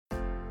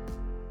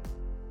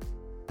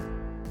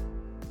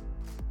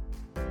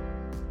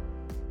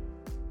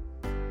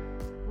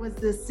was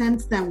this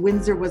sense that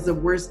Windsor was the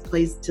worst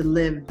place to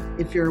live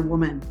if you're a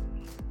woman.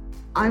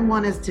 I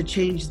want us to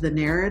change the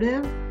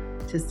narrative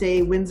to say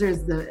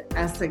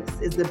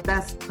Essex is the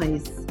best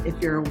place if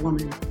you're a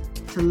woman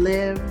to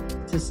live,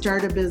 to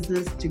start a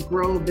business, to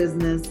grow a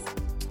business,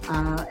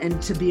 and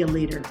to be a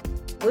leader.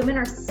 Women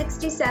are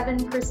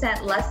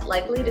 67% less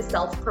likely to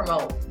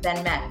self-promote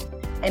than men.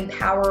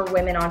 Empower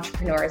women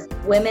entrepreneurs.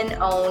 Women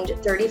owned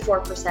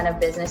 34% of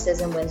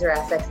businesses in Windsor,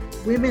 Essex.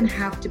 Women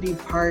have to be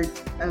part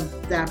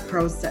of that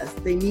process.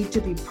 They need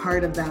to be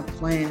part of that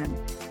plan.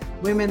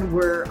 Women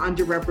were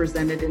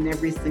underrepresented in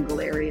every single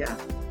area.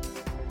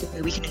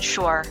 We can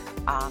ensure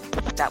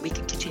that we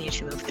can continue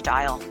to move the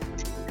dial.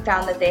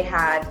 Found that they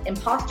had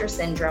imposter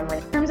syndrome.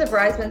 In terms of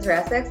Rise Windsor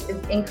Essex,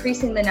 is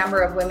increasing the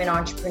number of women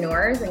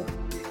entrepreneurs. And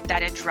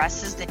that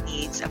addresses the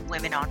needs of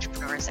women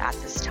entrepreneurs at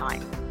this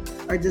time.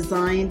 Are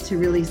designed to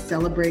really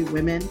celebrate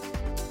women.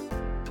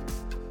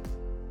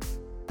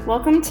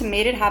 Welcome to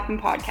Made It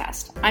Happen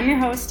podcast. I'm your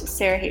host,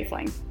 Sarah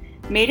Hafling.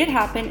 Made It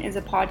Happen is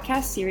a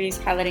podcast series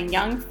highlighting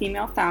young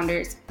female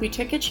founders who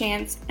took a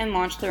chance and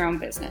launched their own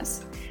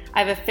business.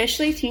 I've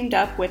officially teamed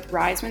up with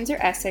Rise Windsor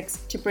Essex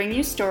to bring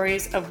you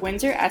stories of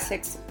Windsor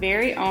Essex's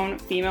very own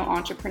female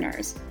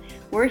entrepreneurs.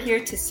 We're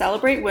here to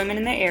celebrate women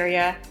in the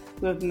area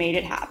who have made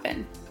it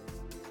happen.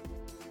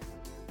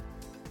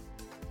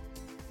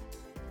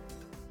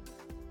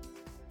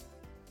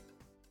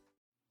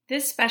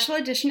 This special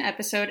edition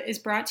episode is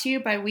brought to you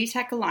by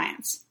WeTech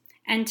Alliance,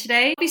 and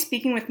today I'll be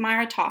speaking with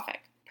Myra Tawfik,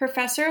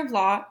 Professor of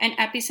Law and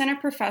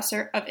Epicenter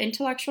Professor of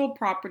Intellectual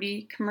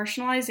Property,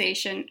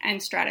 Commercialization,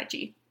 and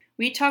Strategy.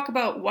 We talk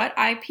about what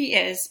IP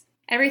is,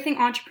 everything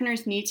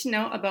entrepreneurs need to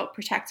know about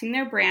protecting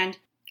their brand,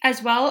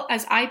 as well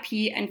as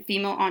IP and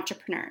female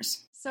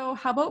entrepreneurs. So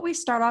how about we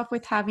start off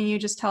with having you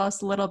just tell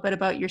us a little bit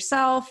about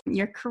yourself,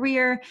 your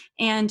career,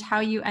 and how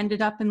you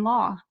ended up in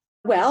law.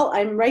 Well,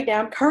 I'm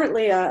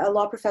currently a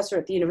law professor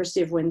at the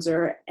University of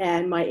Windsor,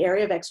 and my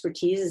area of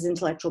expertise is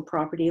intellectual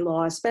property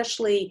law,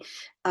 especially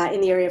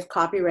in the area of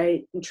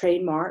copyright and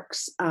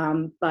trademarks.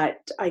 But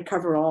I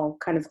cover all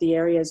kind of the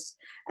areas,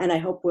 and I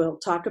hope we'll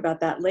talk about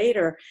that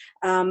later.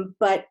 I'm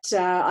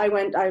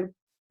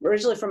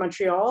originally from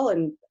Montreal,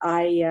 and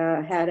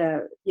I had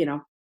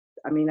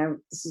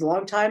this is a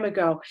long time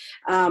ago,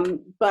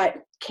 but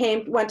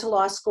went to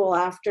law school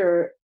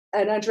after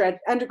an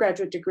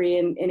undergraduate degree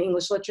in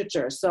English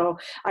literature. So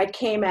I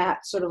came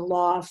at sort of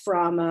law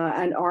from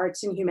an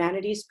arts and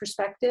humanities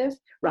perspective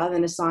rather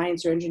than a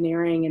science or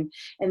engineering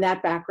and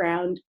that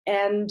background.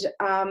 And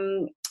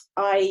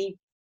I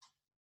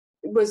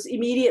was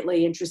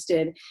immediately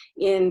interested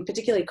in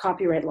particularly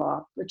copyright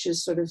law, which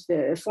is sort of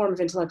the form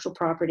of intellectual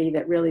property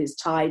that really is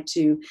tied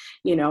to,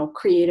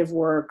 creative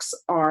works,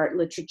 art,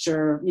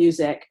 literature,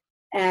 music.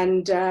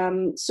 And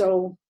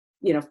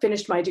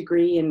finished my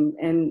degree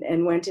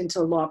and went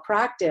into law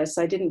practice.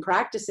 I didn't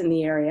practice in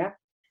the area,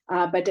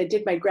 but I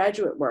did my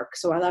graduate work.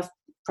 So I left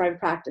private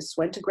practice,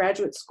 went to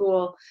graduate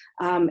school,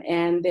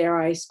 and there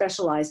I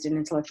specialized in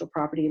intellectual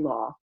property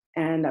law.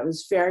 And I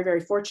was very, very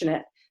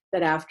fortunate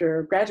that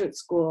after graduate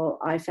school,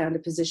 I found a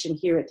position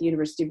here at the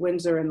University of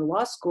Windsor in the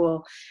law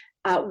school,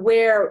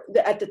 where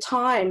at the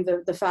time,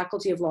 the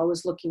Faculty of Law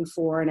was looking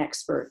for an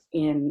expert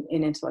in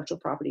intellectual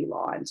property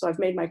law. And so I've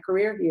made my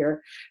career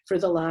here for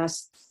the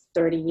last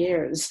 30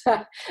 years,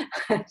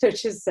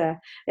 which is,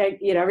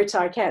 every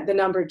time the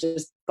number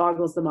just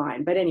boggles the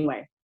mind. But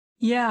anyway.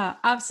 Yeah,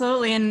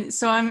 absolutely. And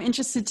so I'm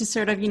interested to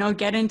sort of,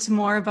 get into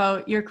more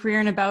about your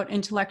career and about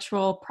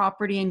intellectual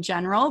property in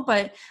general.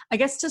 But I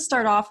guess to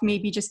start off,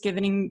 maybe just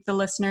giving the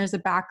listeners a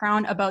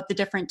background about the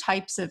different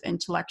types of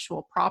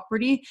intellectual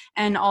property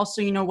and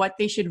also, what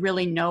they should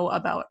really know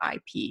about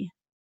IP.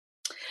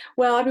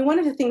 Well, one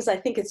of the things I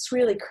think it's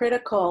really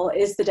critical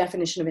is the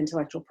definition of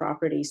intellectual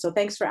property. So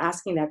thanks for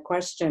asking that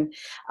question.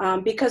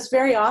 Because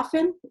very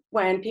often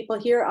when people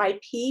hear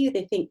IP,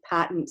 they think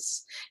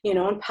patents,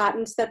 and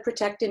patents that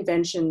protect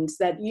inventions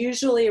that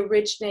usually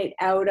originate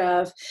out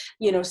of,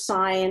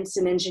 science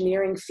and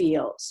engineering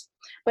fields.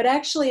 But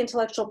actually,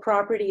 intellectual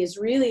property is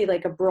really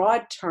like a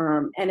broad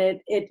term, and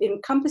it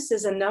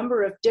encompasses a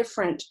number of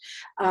different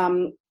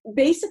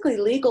basically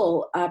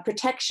legal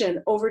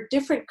protection over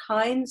different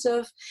kinds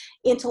of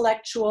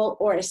intellectual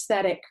or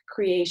aesthetic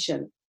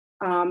creation.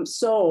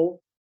 So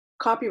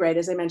copyright,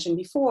 as I mentioned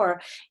before,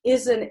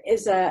 is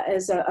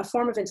a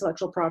form of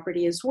intellectual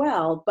property as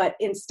well. But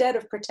instead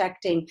of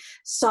protecting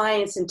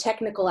science and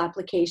technical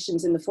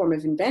applications in the form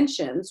of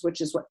inventions,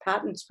 which is what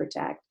patents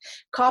protect,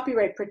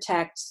 copyright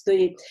protects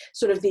the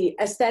sort of the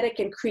aesthetic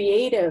and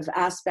creative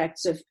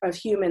aspects of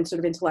human sort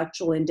of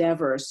intellectual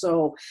endeavor.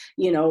 So,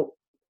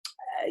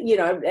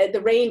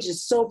 the range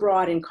is so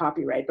broad in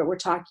copyright, but we're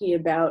talking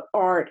about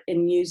art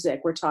and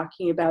music. We're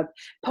talking about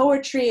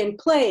poetry and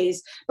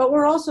plays, but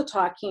we're also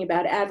talking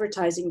about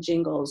advertising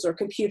jingles or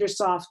computer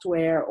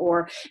software,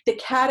 or the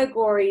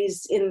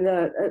categories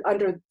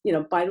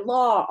by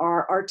law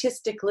are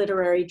artistic,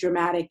 literary,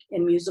 dramatic,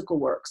 and musical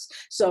works.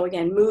 So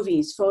again,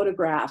 movies,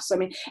 photographs.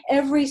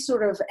 Every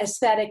sort of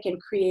aesthetic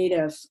and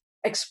creative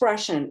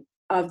expression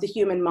of the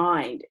human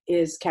mind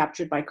is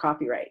captured by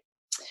copyright.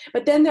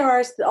 But then there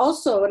are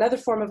also another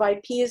form of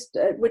IP,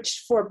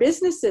 which for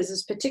businesses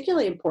is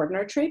particularly important,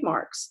 are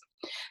trademarks.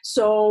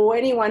 So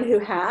anyone who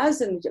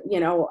has and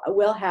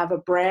will have a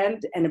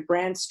brand and a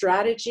brand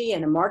strategy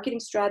and a marketing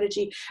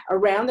strategy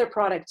around their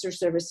products or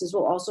services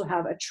will also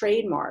have a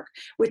trademark,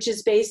 which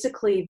is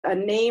basically a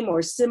name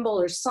or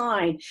symbol or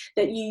sign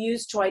that you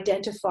use to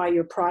identify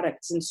your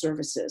products and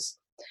services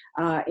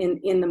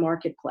in the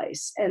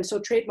marketplace. And so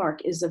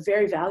trademark is can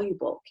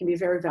be a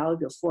very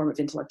valuable form of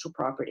intellectual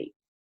property.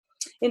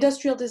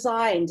 Industrial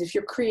designs, if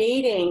you're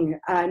creating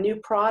a new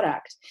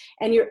product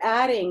and you're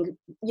adding,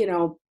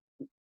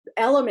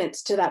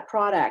 elements to that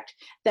product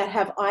that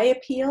have eye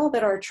appeal,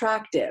 that are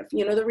attractive,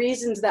 the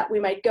reasons that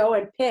we might go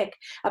and pick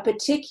a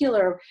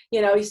particular,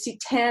 you see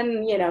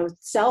 10,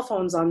 cell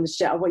phones on the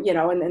shelf,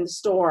 in the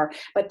store,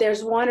 but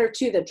there's one or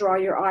two that draw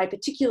your eye,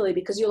 particularly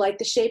because you like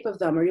the shape of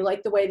them, or you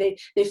like the way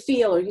they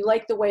feel, or you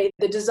like the way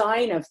the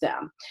design of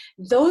them.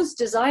 Those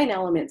design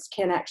elements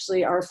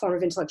are a form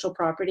of intellectual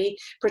property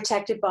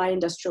protected by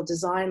industrial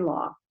design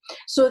law.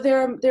 So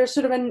there are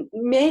sort of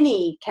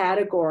many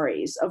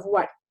categories of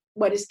what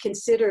is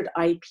considered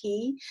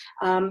IP.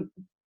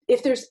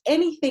 If there's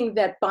anything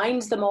that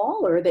binds them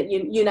all or that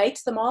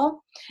unites them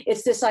all,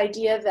 it's this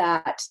idea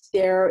that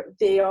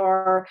they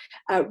are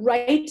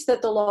rights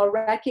that the law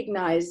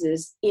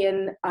recognizes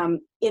in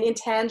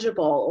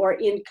intangible or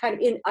in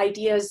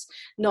ideas,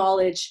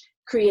 knowledge,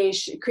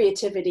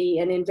 creativity,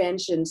 and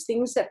inventions,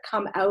 things that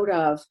come out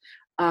of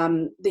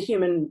the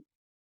human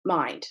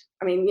mind.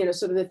 I mean,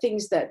 sort of the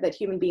things that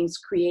human beings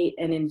create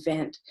and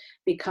invent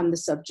become the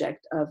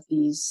subject of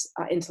these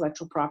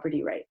intellectual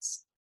property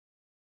rights.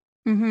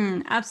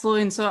 Mm-hmm,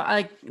 absolutely. And so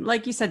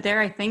like you said there,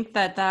 I think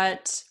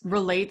that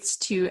relates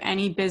to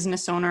any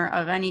business owner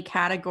of any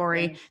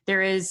category. Mm-hmm.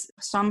 There is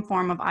some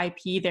form of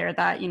IP there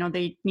that,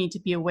 they need to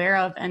be aware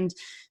of. And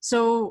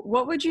so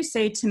what would you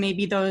say to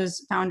maybe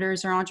those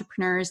founders or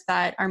entrepreneurs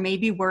that are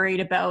maybe worried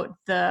about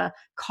the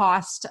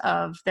cost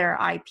of their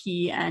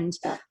IP? And,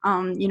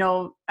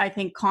 I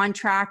think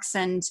contracts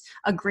and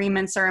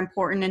agreements are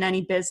important in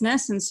any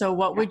business. And so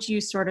what would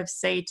you sort of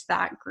say to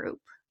that group?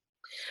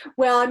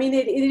 Well, I mean,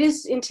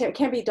 it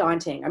can be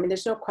daunting. I mean,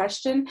 there's no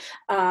question.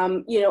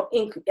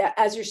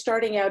 As you're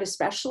starting out,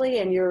 especially,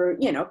 and you're,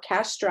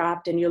 cash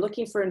strapped, and you're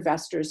looking for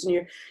investors, and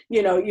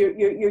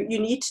you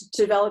need to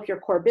develop your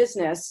core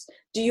business.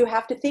 Do you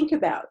have to think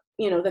about,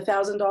 the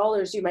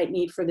 $1,000 you might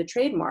need for the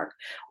trademark,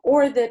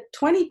 or the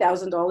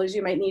 $20,000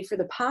 you might need for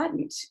the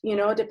patent?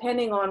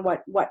 Depending on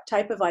what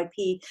type of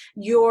IP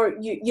you're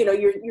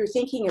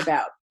thinking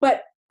about.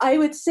 But I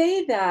would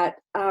say that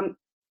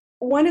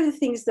one of the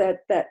things that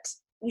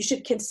you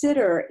should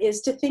consider is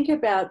to think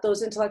about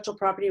those intellectual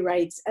property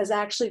rights as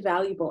actually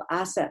valuable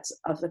assets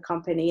of the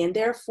company, and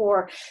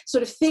therefore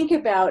sort of think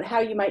about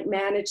how you might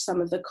manage some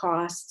of the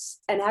costs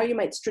and how you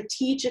might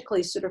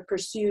strategically sort of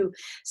pursue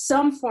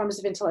some forms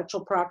of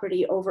intellectual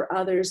property over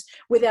others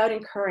without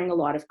incurring a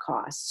lot of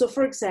costs. So,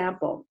 for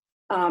example,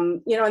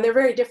 and they're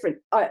very different.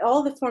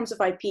 All the forms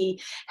of IP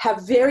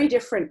have very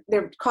different,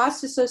 there are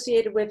costs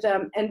associated with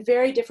them and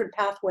very different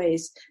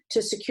pathways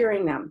to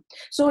securing them.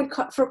 So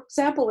for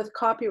example, with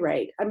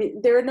copyright, I mean,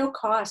 there are no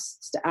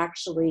costs to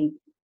actually,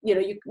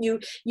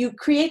 you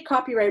create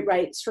copyright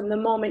rights from the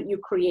moment you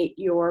create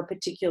your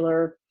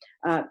particular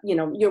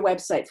your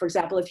website. For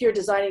example, if you're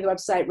designing the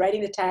website,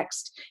 writing the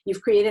text,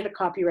 you've created a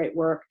copyright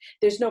work,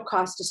 there's no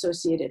cost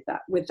associated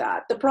with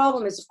that. The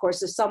problem is, of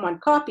course, if someone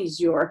copies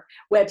your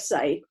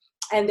website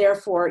and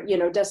therefore,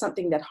 does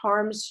something that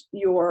harms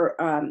your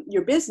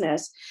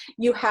business,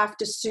 you have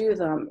to sue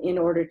them in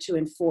order to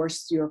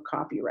enforce your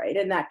copyright,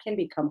 and that can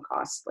become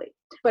costly.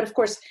 But of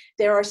course,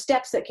 there are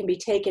steps that can be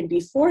taken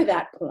before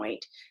that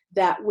point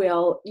that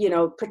will,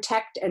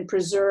 protect and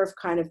preserve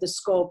kind of the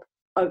scope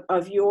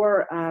of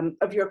your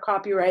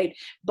copyright.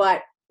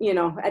 But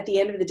at the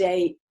end of the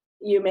day,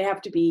 you may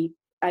have to be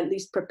at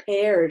least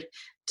prepared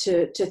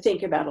to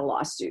think about a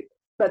lawsuit.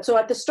 But so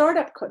at the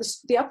startup,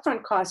 the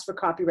upfront cost for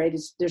copyright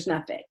there's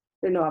nothing.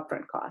 There are no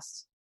upfront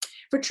costs.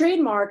 For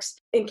trademarks,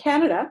 in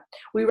Canada,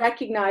 we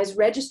recognize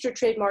registered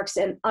trademarks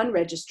and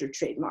unregistered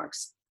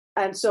trademarks.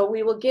 And so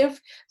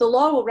the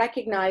law will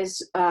recognize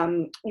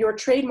your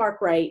trademark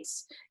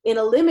rights in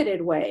a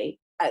limited way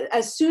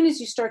as soon as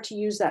you start to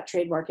use that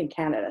trademark in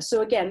Canada.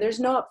 So again, there's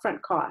no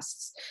upfront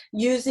costs.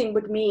 Using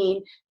would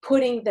mean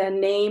putting the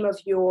name of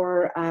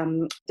your,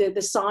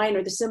 the sign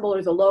or the symbol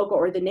or the logo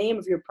or the name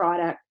of your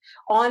product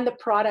on the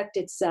product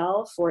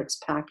itself or its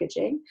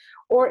packaging.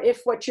 Or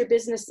if what your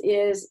business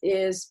is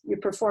you're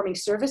performing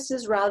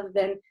services rather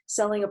than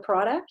selling a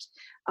product,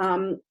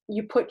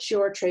 you put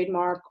your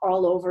trademark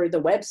all over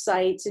the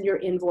websites and your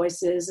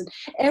invoices and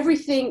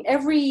everything,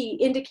 every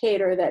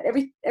indicator that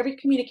every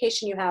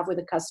communication you have with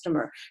a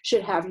customer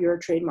should have your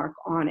trademark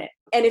on it.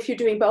 And if you're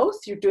doing both,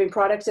 you're doing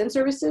products and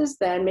services,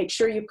 then make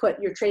sure you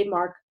put your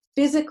trademark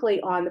physically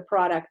on the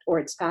product or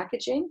its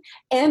packaging,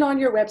 and on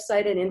your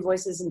website and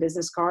invoices and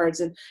business cards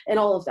and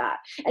all of that.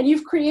 And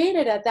you've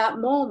created at that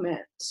moment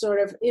sort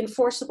of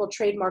enforceable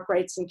trademark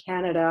rights in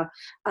Canada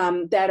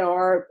that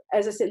are,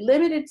 as I said,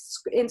 limited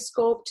in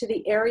scope to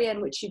the area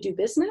in which you do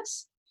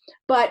business.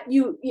 But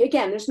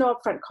again, there's no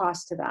upfront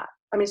cost to that.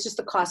 I mean, it's just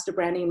the cost of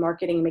branding and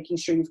marketing and making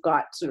sure you've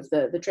got sort of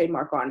the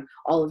trademark on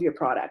all of your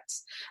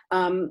products.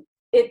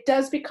 It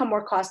does become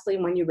more costly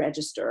when you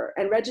register,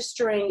 and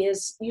registering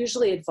is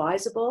usually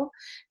advisable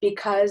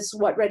because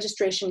what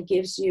registration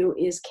gives you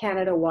is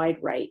Canada-wide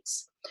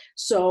rights.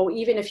 So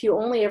even if you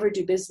only ever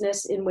do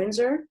business in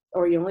Windsor,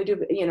 or you only do,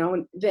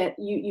 that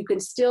you can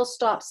still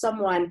stop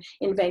someone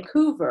in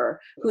Vancouver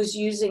who's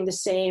using the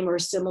same or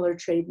similar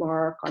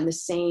trademark on the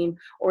same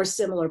or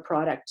similar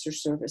products or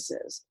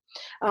services.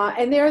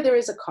 And there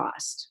is a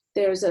cost.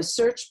 There's a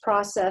search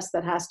process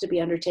that has to be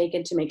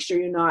undertaken to make sure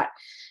you're not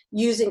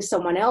using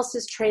someone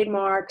else's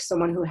trademark,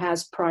 someone who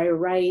has prior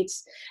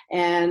rights.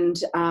 And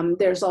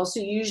there's also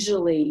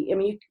usually, I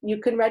mean, you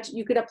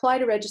could apply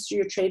to register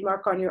your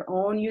trademark on your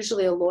own.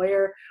 Usually a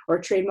lawyer or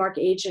a trademark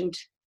agent,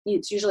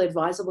 it's usually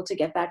advisable to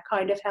get that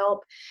kind of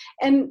help.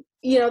 And,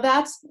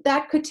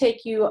 that could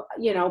take you,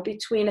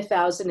 between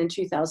 $1,000 and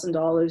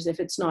 $2,000 if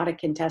it's not a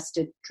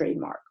contested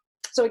trademark.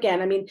 So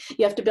again, I mean,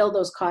 you have to build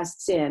those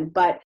costs in,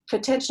 but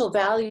potential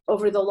value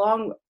over the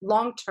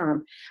long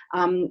term,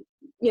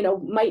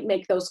 might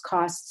make those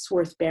costs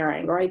worth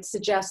bearing, or I'd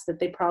suggest that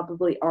they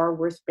probably are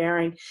worth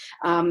bearing,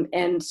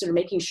 and sort of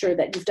making sure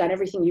that you've done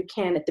everything you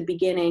can at the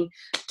beginning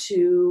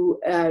to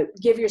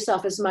give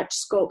yourself as much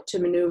scope to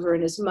maneuver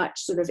and as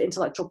much sort of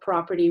intellectual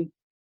property,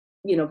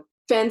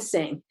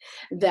 fencing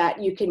that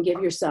you can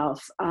give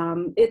yourself.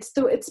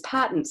 It's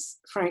patents,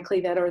 frankly,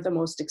 that are the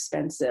most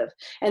expensive,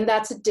 and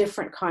that's a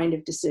different kind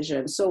of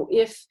decision. So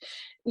if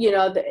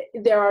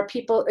there are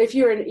people, if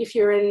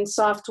you're in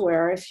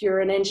software, if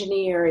you're an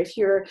engineer, if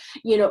you're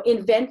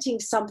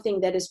inventing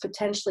something that is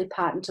potentially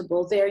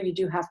patentable, there you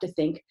do have to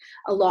think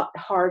a lot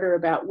harder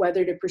about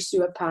whether to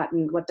pursue a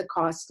patent, what the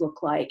costs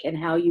look like, and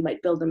how you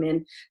might build them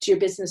into your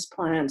business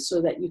plan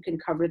so that you can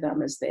cover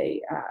them as they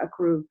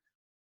accrue.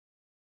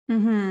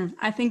 Mm-hmm.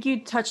 I think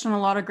you touched on a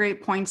lot of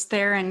great points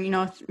there,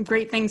 and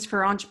great things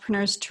for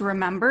entrepreneurs to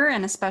remember,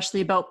 and especially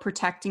about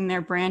protecting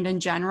their brand in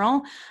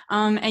general.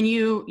 And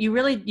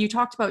you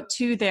talked about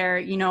too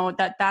there,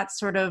 that's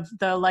sort of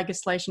the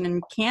legislation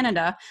in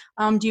Canada.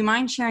 Do you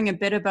mind sharing a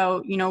bit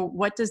about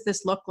what does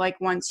this look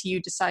like once you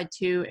decide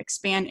to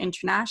expand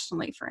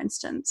internationally, for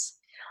instance?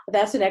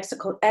 That's an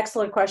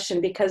excellent question,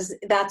 because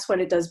that's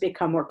when it does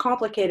become more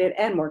complicated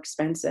and more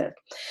expensive,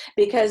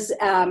 because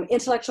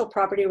intellectual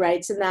property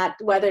rights, and that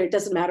it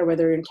doesn't matter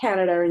whether in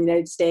Canada or in the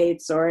United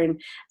States or in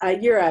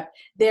Europe,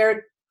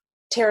 they're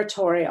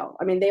territorial.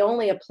 I mean, they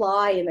only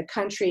apply in the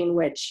country in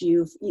which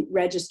you've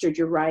registered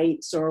your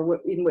rights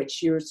or in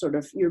which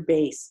you're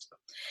based.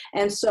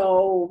 And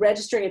so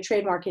registering a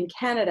trademark in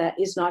Canada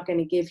is not going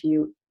to give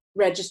you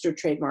registered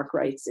trademark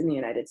rights in the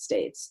United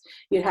States.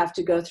 You'd have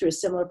to go through a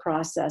similar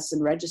process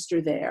and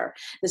register there.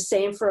 The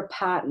same for a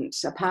patent.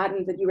 A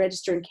patent that you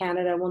register in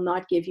Canada will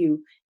not give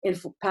you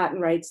patent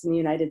rights in the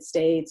United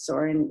States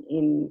or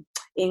in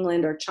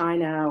England or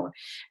China.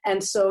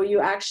 And so you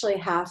actually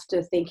have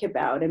to think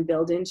about and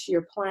build into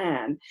your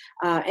plan.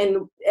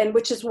 And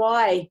which is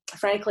why,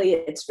 frankly,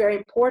 it's very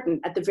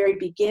important at the very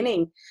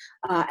beginning,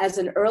 as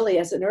an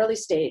early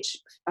stage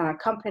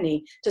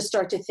company, to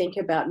start to think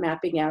about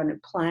mapping out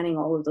and planning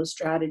all of those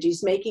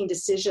strategies, making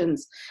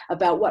decisions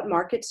about what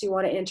markets you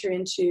want to enter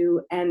into,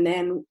 and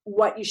then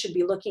what you should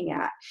be looking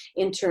at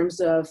in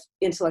terms of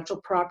intellectual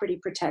property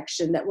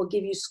protection that will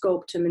give you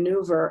scope to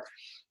maneuver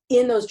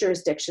in those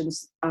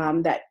jurisdictions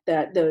in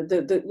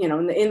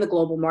the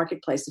global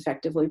marketplace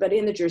effectively, but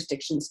in the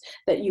jurisdictions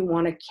that you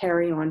want to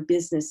carry on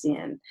business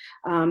in.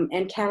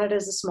 And Canada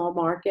is a small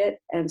market.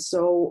 And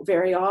so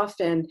very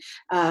often,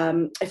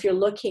 if you're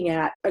looking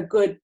at a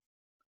good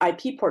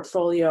IP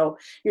portfolio,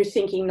 you're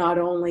thinking not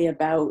only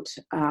about,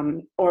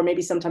 or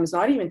maybe sometimes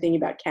not even thinking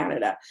about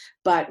Canada,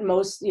 but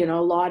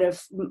a lot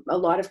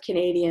of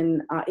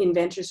Canadian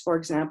inventors, for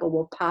example,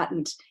 will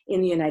patent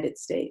in the United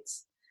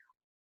States,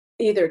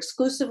 either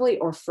exclusively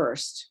or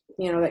first.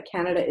 That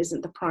Canada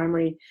isn't the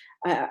primary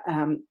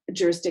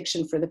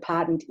jurisdiction for the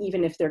patent,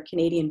 even if they're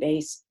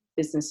Canadian-based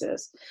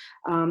businesses.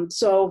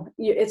 So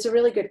it's a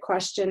really good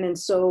question. And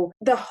so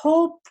the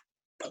whole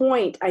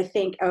point, I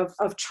think,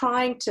 of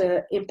trying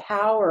to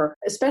empower,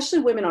 especially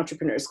women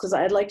entrepreneurs, because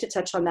I'd like to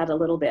touch on that a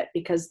little bit,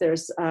 because there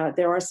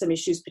are some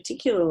issues,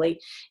 particularly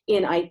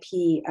in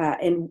IP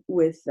and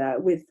with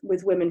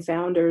women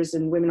founders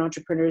and women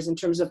entrepreneurs in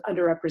terms of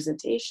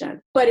underrepresentation.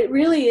 But it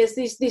really is,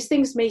 these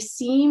things may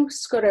seem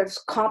sort of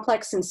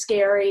complex and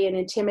scary and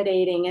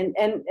intimidating,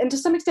 and to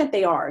some extent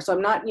they are. So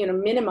I'm not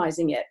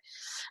minimizing it.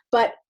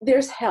 But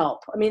there's help.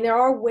 I mean, there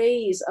are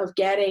ways of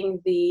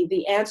getting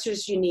the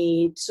answers you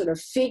need, sort of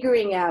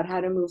figuring out how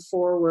to move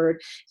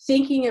forward,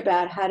 thinking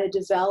about how to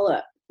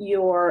develop,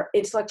 your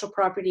intellectual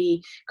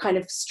property kind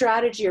of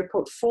strategy or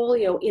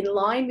portfolio in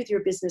line with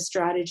your business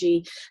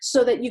strategy,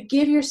 so that you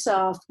give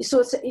yourself,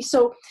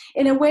 so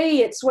in a way,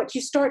 it's what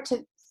you start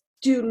to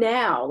do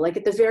now, like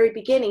at the very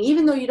beginning,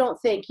 even though you don't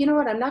think, you know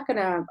what,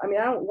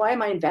 why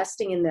am I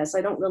investing in this?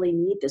 I don't really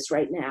need this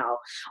right now.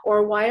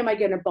 Or why am I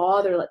going to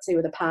bother, let's say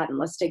with a patent,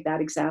 let's take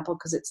that example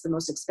because it's the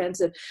most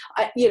expensive.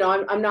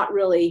 I'm not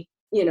really,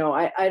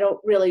 I don't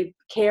really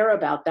care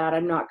about that.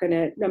 I'm not going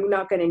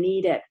to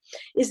need it.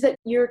 Is that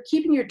you're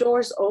keeping your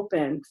doors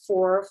open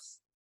for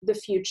the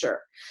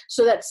future,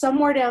 so that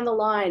somewhere down the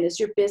line, as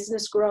your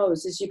business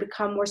grows, as you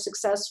become more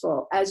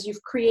successful, as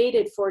you've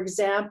created, for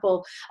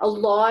example, a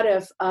lot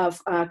of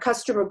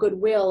customer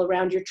goodwill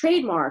around your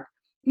trademark,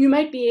 you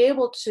might be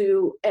able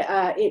to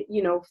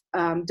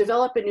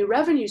develop a new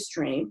revenue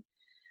stream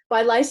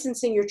by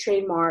licensing your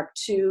trademark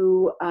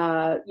to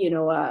a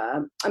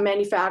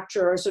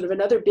manufacturer or sort of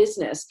another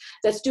business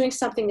that's doing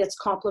something that's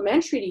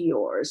complementary to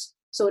yours.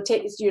 So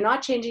you're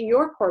not changing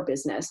your core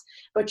business,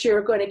 but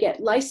you're going to get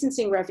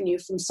licensing revenue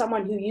from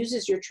someone who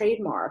uses your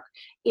trademark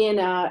in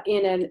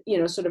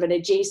sort of an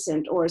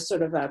adjacent or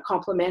sort of a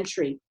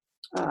complementary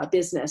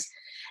business.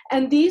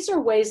 And these are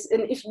ways,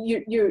 and if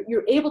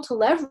you're able to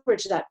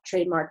leverage that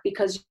trademark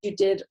because you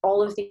did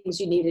all of the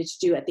things you needed to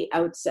do at the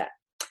outset.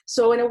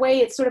 So in a way,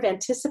 it's sort of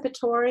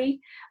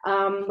anticipatory,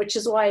 which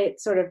is why it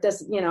sort of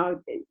doesn't,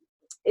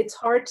 it's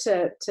hard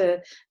to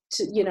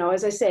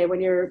as I say,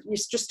 when you're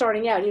just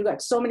starting out, you've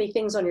got so many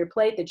things on your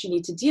plate that you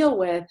need to deal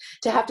with,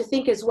 to have to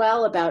think as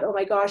well about, oh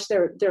my gosh,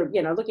 they're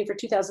looking for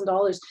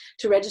 $2,000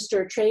 to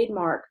register a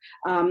trademark.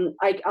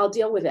 I'll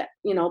deal with it.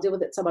 I'll deal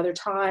with it some other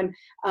time.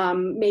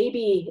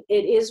 Maybe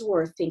it is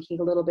worth thinking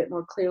a little bit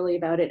more clearly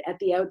about it at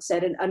the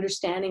outset and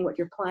understanding what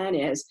your plan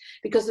is,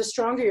 because the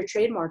stronger your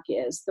trademark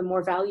is, the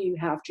more value you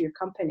have to your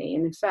company.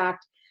 And in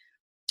fact,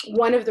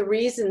 one of the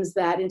reasons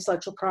that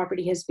intellectual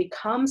property has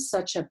become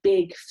such a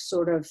big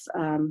sort of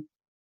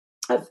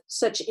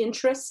such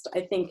interest,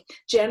 I think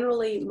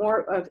generally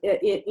more of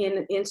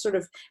in sort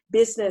of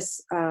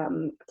business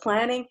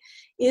planning,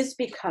 is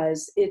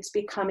because it's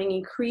becoming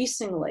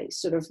increasingly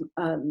sort of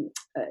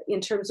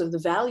in terms of the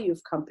value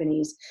of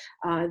companies,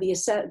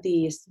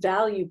 the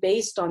value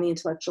based on the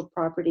intellectual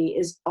property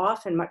is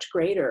often much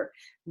greater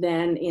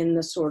than in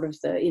the sort of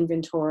the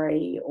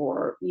inventory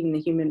or even the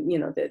human,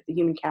 the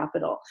human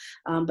capital.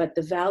 But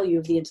the value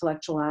of the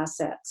intellectual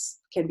assets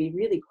can be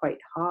really quite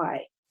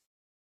high.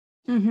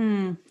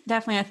 Mm-hmm.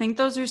 Definitely. I think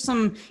those are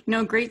some,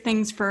 great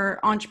things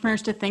for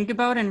entrepreneurs to think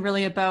about, and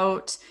really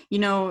about,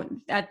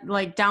 at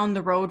like down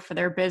the road for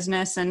their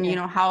business and,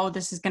 how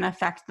this is going to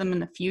affect them in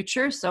the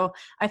future. So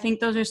I think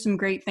those are some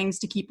great things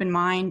to keep in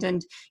mind.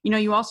 And,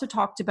 you also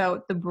talked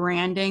about the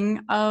branding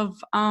of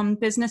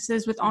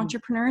businesses with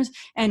entrepreneurs.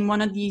 And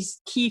one of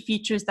these key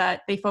features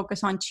that they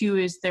focus on too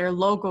is their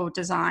logo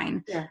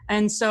design. Yeah.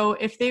 And so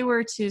if they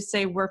were to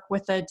say work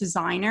with a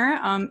designer,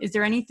 is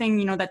there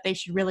anything, that they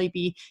should really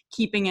be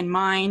keeping in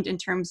mind in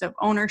terms of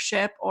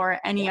ownership or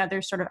any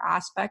other sort of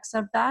aspects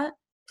of that?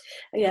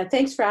 Yeah,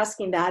 thanks for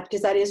asking that,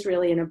 because that is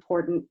really an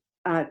important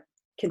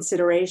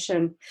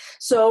consideration.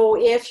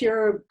 So if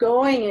you're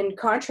going and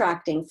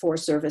contracting for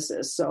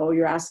services, so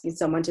you're asking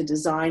someone to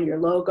design your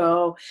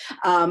logo,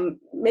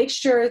 make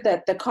sure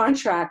that the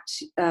contract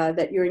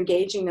that you're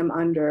engaging them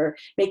under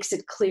makes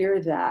it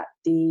clear that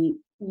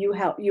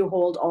you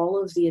hold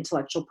all of the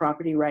intellectual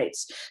property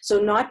rights. So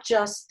not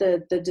just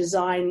the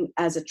design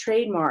as a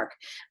trademark,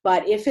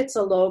 but if it's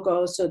a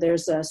logo, so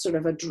there's a sort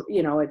of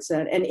it's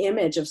an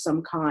image of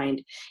some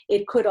kind,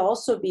 it could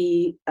also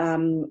be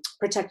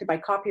protected by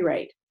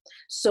copyright.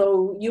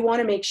 So you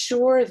want to make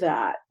sure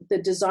that the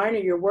designer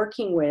you're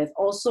working with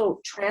also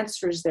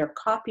transfers their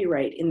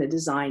copyright in the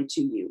design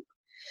to you,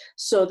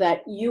 so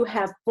that you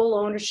have full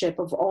ownership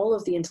of all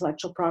of the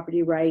intellectual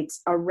property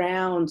rights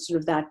around sort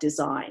of that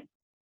design.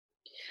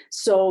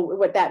 So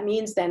what that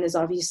means then is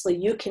obviously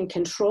you can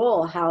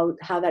control how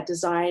that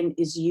design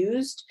is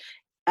used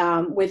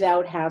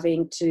without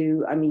having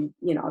to,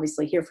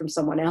 obviously hear from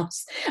someone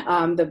else,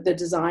 the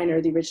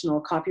designer, the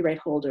original copyright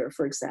holder,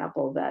 for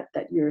example, that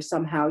you're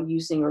somehow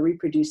using or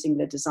reproducing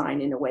the design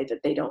in a way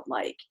that they don't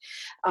like.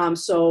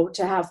 So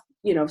to have,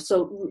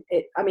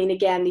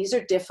 again, these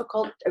are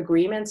difficult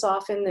agreements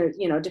often, they're,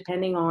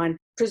 depending on,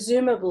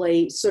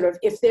 presumably sort of,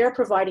 if they're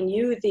providing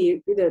you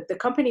the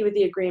company with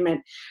the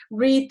agreement,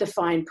 read the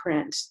fine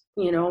print,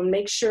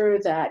 make sure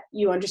that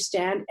you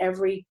understand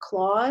every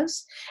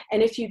clause.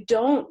 And if you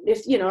don't,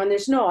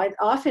 and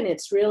often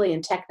it's really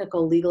in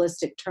technical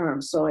legalistic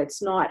terms, so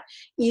it's not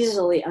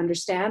easily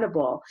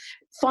understandable.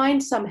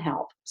 Find some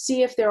help.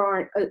 See if there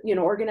aren't,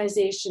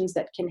 organizations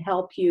that can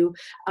help you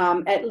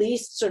at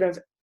least sort of,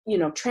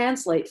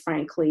 translate,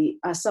 frankly,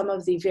 some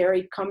of the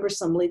very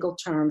cumbersome legal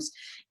terms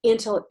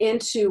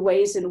into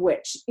ways in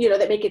which,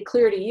 that make it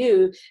clear to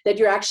you that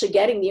you're actually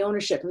getting the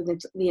ownership of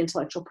the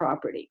intellectual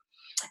property.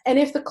 And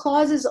if the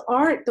clauses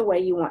aren't the way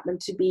you want them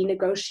to be,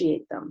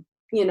 negotiate them.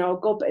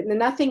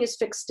 Nothing is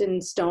fixed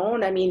in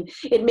stone.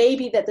 It may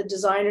be that the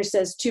designer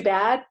says, too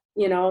bad,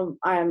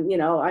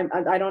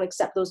 I don't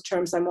accept those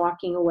terms, I'm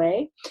walking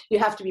away. You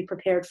have to be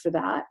prepared for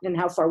that. And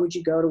how far would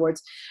you go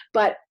towards?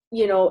 But,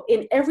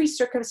 in every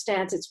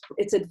circumstance,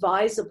 it's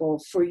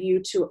advisable for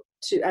you to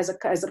as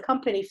a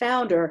company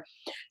founder,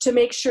 to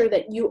make sure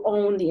that you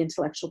own the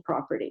intellectual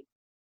property.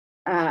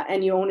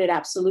 And you own it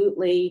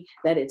absolutely,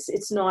 that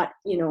it's not,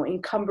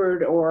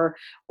 encumbered or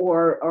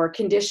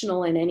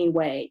conditional in any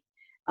way,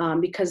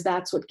 because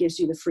that's what gives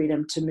you the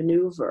freedom to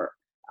maneuver,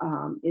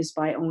 is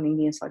by owning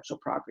the intellectual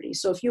property.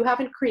 So if you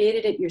haven't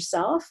created it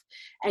yourself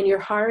and you're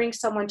hiring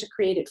someone to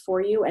create it for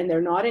you, and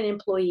they're not an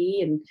employee,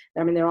 and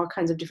I mean, there are all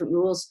kinds of different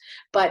rules,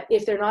 but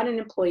if they're not an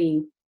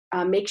employee,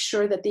 make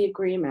sure that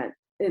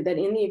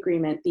in the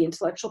agreement, the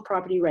intellectual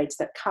property rights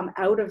that come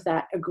out of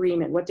that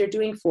agreement, what they're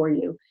doing for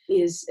you,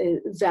 is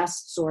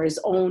vests or is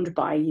owned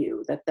by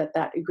you,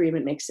 that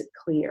agreement makes it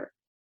clear.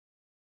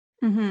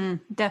 Mm-hmm.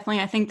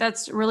 Definitely. I think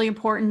that's really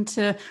important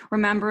to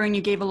remember. And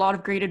you gave a lot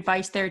of great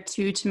advice there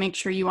too, to make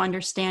sure you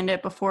understand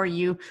it before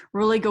you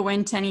really go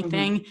into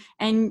anything. Mm-hmm.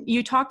 And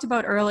you talked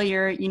about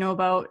earlier,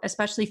 about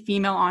especially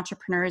female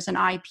entrepreneurs and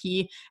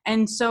IP.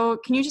 And so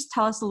can you just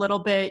tell us a little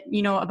bit,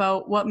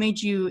 about what made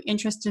you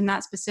interested in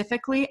that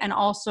specifically? And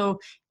also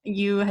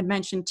you had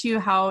mentioned too,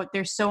 how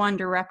they're so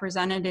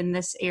underrepresented in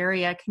this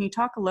area. Can you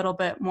talk a little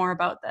bit more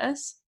about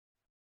this?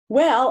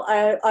 Well,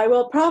 I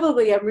will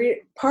probably,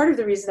 part of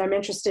the reason I'm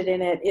interested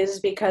in it is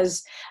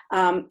because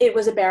it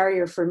was a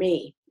barrier for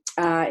me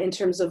in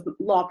terms of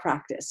law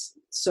practice.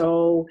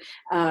 So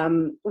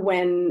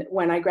when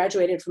I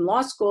graduated from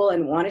law school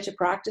and wanted to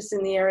practice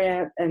in the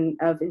area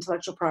of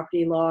intellectual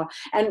property law,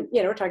 and,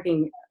 we're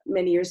talking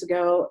many years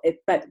ago,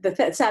 but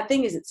the sad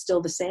thing is it's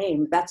still the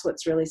same. That's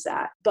what's really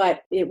sad.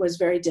 But it was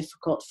very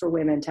difficult for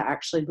women to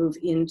actually move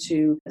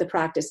into the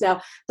practice. Now,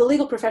 the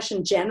legal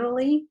profession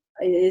generally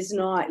is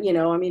not,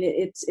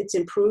 it's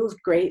improved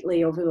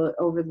greatly over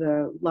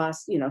the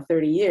last,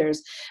 30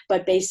 years,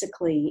 but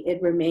basically it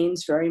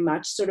remains very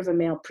much sort of a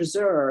male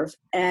preserve.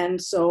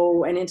 And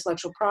so an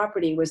intellectual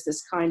property was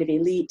this kind of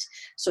elite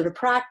sort of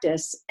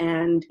practice,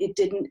 and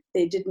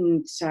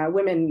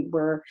women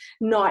were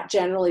not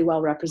generally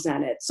well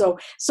represented. So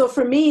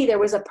for me, there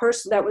was a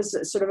person that was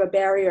sort of a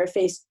barrier I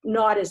faced,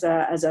 not as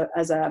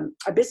a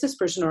business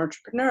person or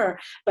entrepreneur,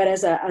 but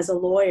as a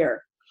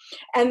lawyer.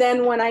 And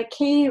then when I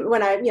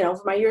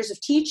for my years of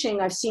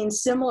teaching, I've seen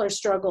similar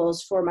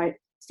struggles for my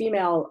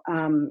female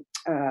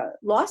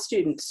law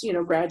students,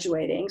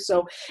 graduating.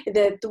 So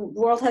the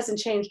world hasn't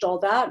changed all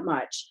that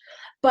much.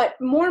 But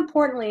more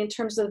importantly, in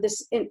terms of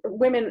this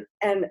women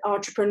and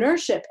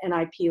entrepreneurship and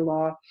IP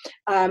law,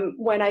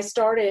 when I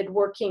started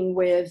working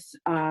with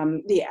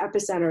the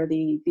Epicenter,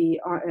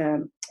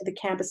 the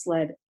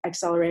campus-led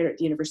accelerator at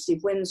the University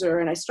of Windsor,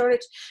 and I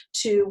started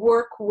to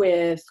work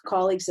with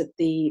colleagues at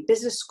the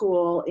business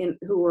school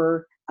who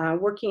were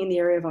working in the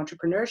area of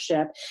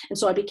entrepreneurship. And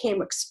so I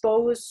became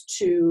exposed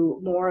to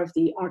more of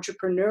the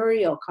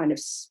entrepreneurial kind of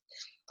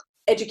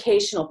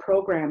educational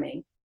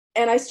programming.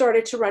 And I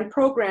started to run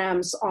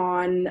programs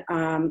on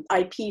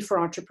IP for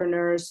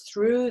entrepreneurs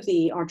through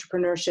the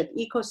entrepreneurship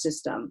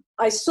ecosystem.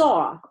 I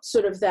saw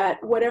sort of that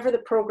whatever the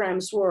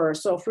programs were,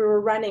 so if we were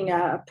running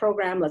a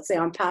program, let's say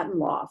on patent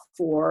law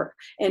for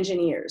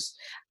engineers,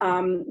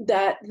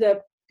 that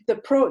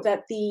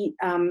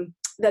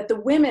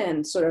the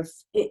women sort of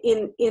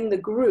in the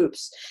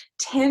groups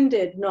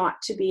tended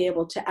not to be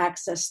able to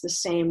access the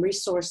same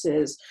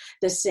resources,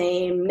 the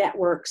same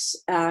networks.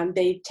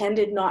 They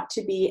tended not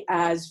to be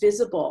as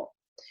visible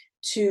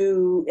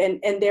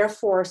and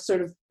therefore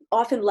sort of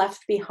often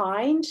left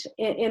behind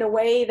in a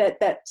way that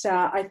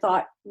I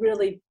thought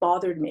really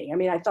bothered me. I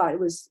mean, I thought it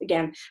was,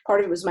 again, part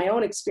of it was my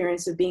own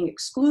experience of being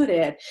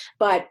excluded,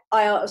 but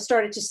I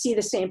started to see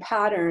the same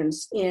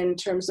patterns in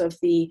terms of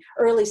the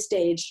early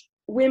stage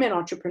women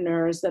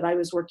entrepreneurs that I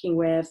was working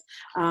with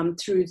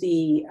through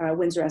the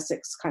Windsor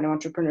Essex kind of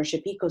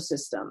entrepreneurship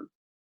ecosystem.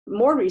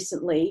 More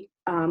recently,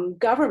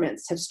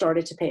 governments have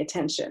started to pay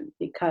attention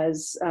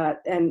because,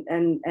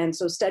 and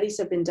so studies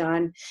have been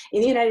done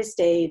in the United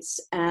States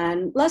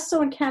and less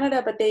so in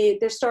Canada, but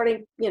they're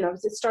starting,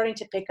 it's starting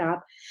to pick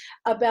up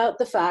about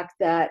the fact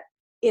that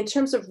in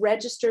terms of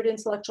registered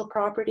intellectual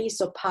property,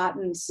 so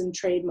patents and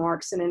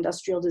trademarks and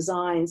industrial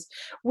designs,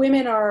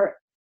 women are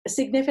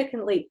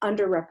significantly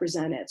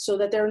underrepresented, so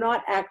that they're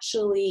not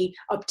actually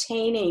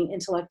obtaining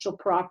intellectual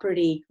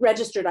property,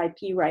 registered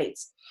IP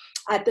rights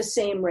at the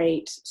same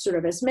rate sort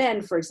of as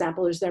men, for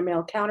example, as their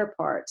male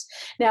counterparts.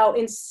 Now,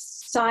 in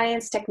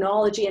science,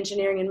 technology,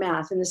 engineering, and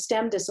math, in the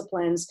STEM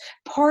disciplines,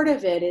 part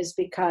of it is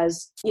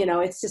because,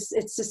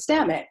 it's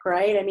systemic,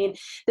 right? I mean,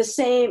 the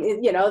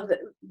same,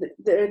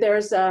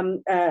 there's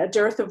a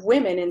dearth of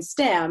women in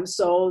STEM,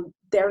 so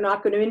they're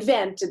not going to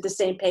invent at the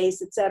same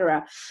pace, et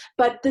cetera.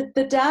 But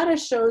the data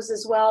shows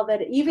as well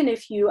that even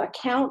if you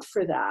account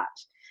for that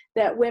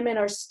women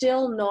are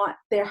still not,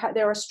 there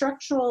are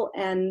structural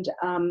and,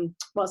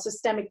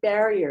 systemic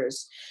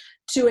barriers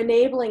to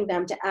enabling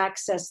them to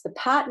access the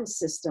patent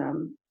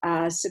system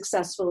as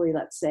successfully,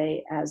 let's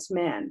say, as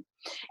men.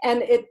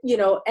 And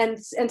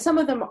and some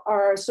of them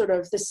are sort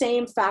of the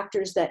same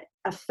factors that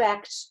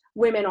affect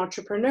women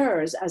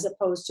entrepreneurs as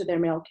opposed to their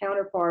male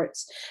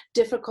counterparts.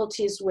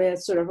 Difficulties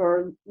with sort of,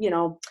 or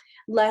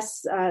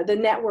less, the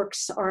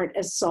networks aren't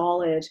as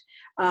solid,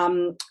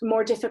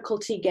 more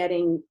difficulty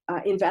getting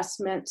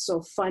investment,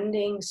 so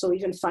funding, so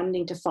even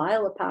funding to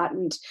file a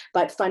patent,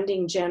 but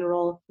funding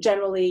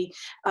generally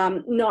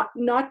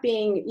not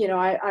being,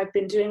 I've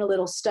been doing a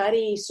little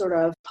study, sort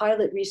of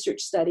pilot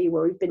research study,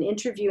 where we've been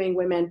interviewing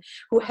women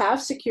who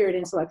have secured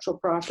intellectual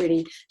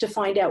property to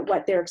find out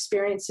what their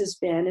experience has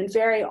been. And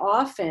very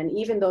often,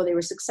 even though they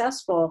were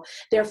successful,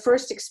 their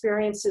first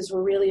experiences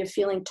were really of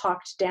feeling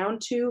talked down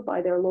to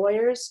by their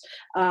lawyers,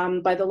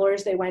 by the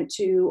lawyers they went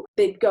to.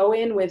 They'd go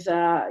in with,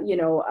 they're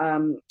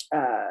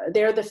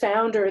the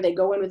founder, they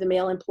go in with a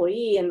male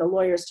employee, and the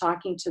lawyer's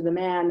talking to the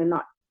man and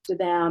not to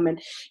them.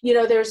 And,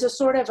 there's a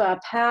sort of a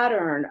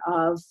pattern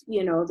of,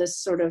 this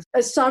sort of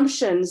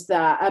assumptions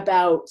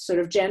about sort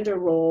of gender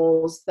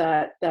roles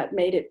that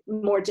made it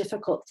more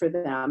difficult for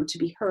them to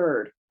be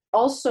heard.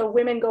 Also,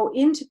 women go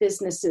into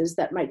businesses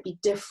that might be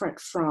different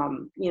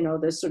from,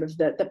 the sort of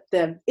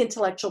the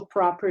intellectual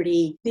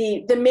property,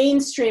 the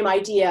mainstream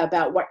idea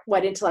about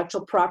what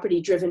intellectual property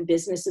driven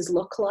businesses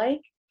look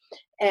like.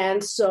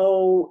 And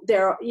so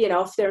they're,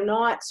 if they're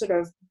not sort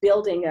of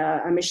building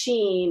a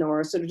machine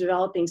or sort of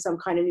developing some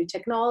kind of new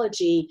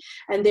technology,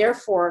 and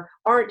therefore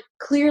aren't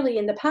clearly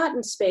in the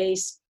patent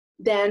space,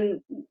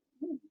 then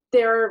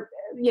they're,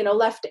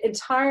 left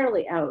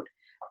entirely out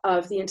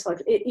of the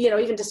intellect,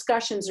 even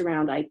discussions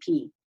around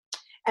IP.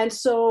 And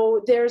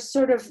so there's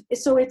sort of,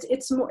 so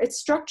it's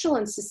structural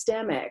and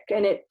systemic,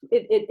 and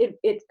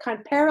it kind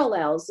of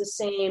parallels the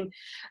same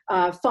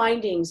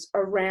findings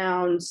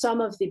around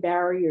some of the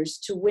barriers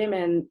to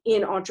women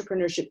in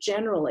entrepreneurship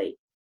generally,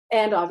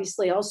 and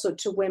obviously also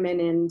to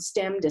women in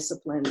STEM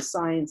disciplines,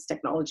 science,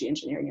 technology,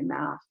 engineering, and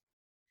math.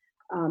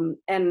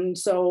 And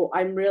so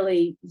I'm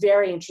really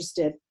very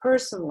interested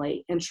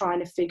personally in trying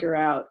to figure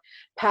out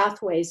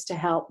pathways to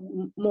help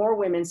more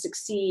women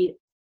succeed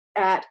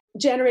at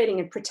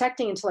generating and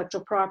protecting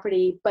intellectual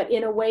property, but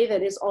in a way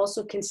that is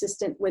also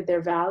consistent with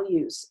their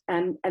values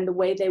and the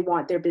way they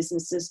want their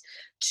businesses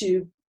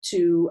to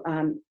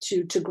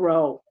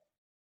grow.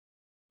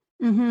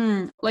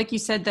 Mm-hmm. Like you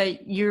said,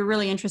 that you're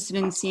really interested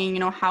in seeing,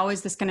 how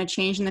is this going to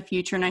change in the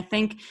future? And I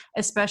think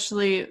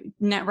especially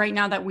right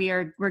now that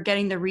we're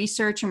getting the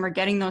research and we're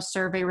getting those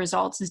survey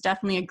results is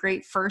definitely a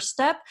great first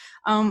step.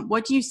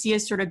 What do you see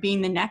as sort of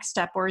being the next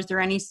step, or is there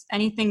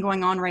anything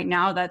going on right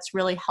now that's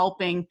really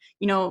helping,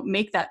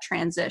 make that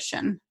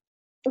transition?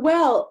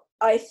 Well,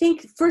 I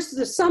think first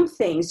there's some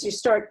things you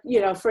start,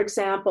 for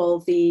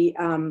example,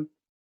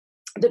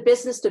 the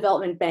Business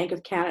Development Bank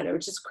of Canada,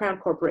 which is Crown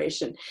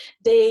Corporation,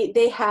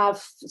 they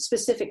have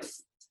specific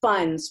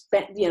funds,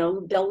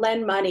 they'll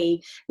lend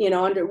money,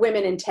 under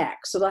women in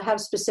tech. So they'll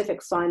have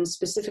specific funds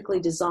specifically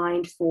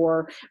designed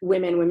for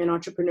women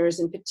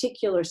entrepreneurs in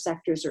particular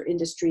sectors or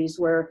industries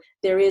where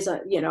there is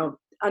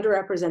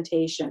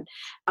underrepresentation.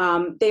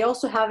 They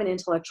also have an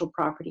intellectual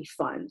property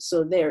fund.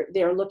 So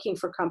they're looking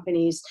for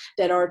companies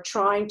that are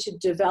trying to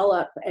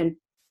develop and,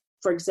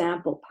 for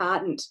example,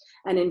 patent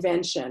an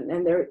invention,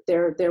 and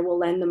they will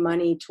lend the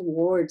money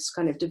towards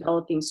kind of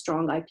developing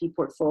strong IP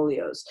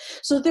portfolios.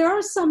 So there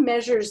are some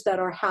measures that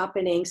are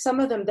happening, some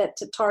of them that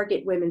to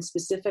target women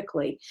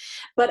specifically,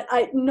 but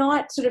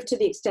not sort of to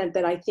the extent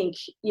that I think,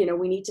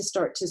 we need to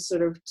start to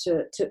sort of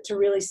to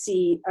really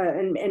see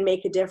and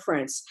make a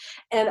difference.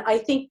 And I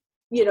think,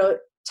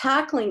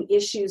 tackling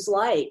issues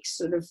like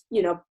sort of,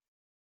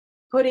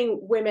 putting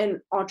women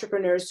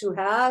entrepreneurs who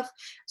have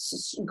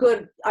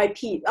good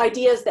IP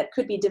ideas that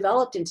could be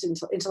developed into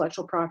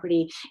intellectual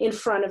property in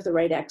front of the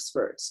right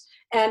experts,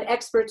 and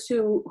experts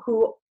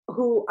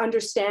who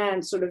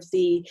understand sort of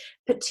the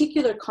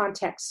particular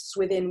contexts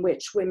within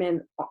which women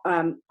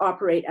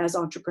operate as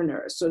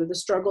entrepreneurs, sort of the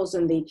struggles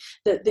and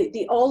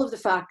the all of the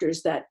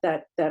factors that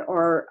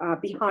are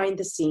behind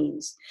the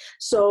scenes.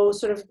 So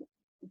sort of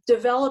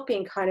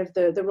developing kind of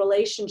the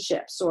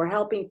relationships, or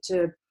helping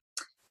to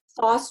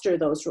foster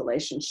those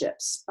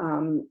relationships,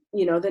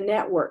 the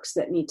networks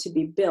that need to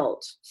be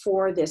built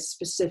for this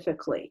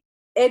specifically.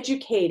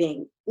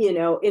 Educating,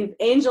 in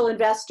angel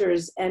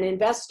investors and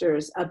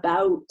investors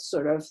about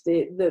sort of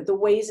the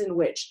ways in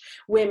which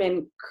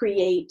women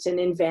create and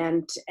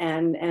invent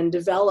and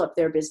develop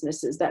their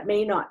businesses that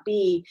may not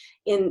be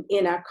in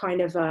a kind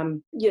of,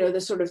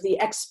 the sort of the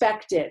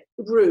expected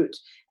route.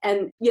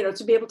 And,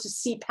 to be able to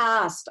see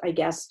past, I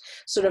guess,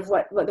 sort of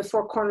what the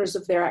four corners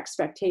of their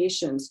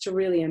expectations, to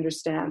really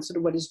understand sort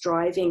of what is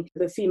driving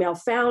the female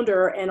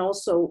founder, and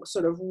also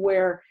sort of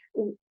where,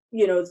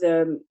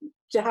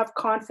 to have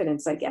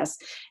confidence, I guess,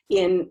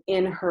 in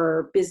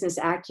her business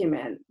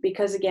acumen.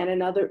 Because again,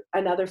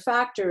 another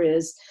factor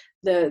is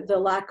the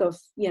lack of,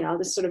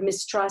 this sort of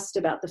mistrust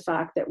about the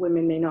fact that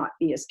women may not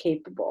be as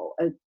capable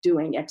of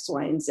doing X,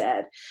 Y, and Z.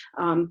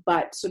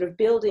 But sort of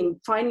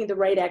finding the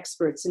right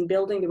experts and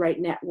building the right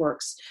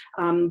networks,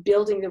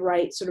 building the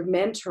right sort of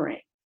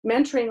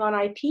mentoring on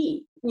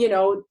IP.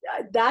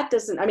 that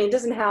doesn't, I mean, it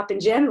doesn't happen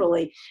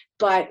generally,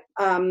 but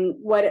there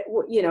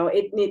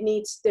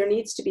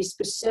needs to be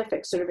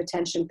specific sort of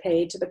attention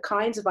paid to the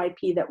kinds of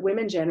IP that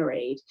women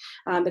generate,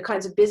 the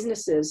kinds of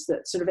businesses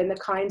that sort of, and the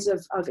kinds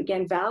of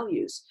again,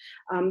 values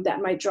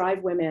that might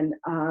drive women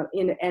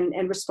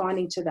and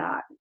responding to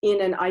that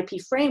in an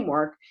IP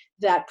framework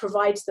that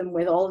provides them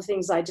with all the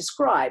things I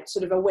described,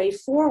 sort of a way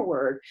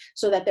forward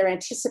so that they're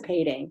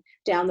anticipating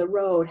down the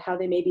road how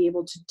they may be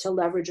able to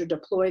leverage or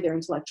deploy their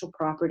intellectual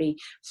property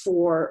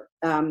for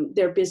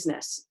their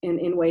business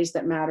in ways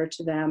that matter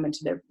to them and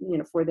to their,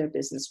 for their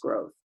business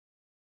growth.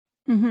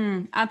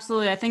 Mm-hmm.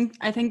 Absolutely. I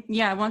think,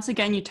 yeah, once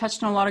again, you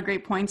touched on a lot of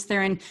great points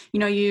there. And,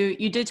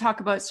 you did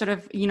talk about sort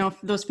of,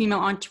 those female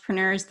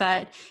entrepreneurs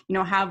that,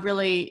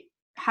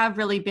 have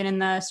really been in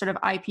the sort of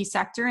IP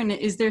sector. And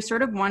is there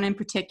sort of one in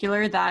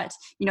particular that,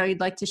 you'd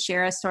like to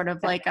share as sort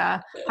of like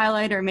a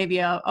highlight or maybe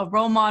a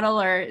role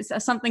model or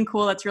something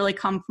cool that's really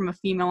come from a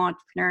female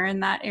entrepreneur in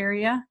that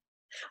area?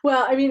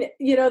 Well, I mean,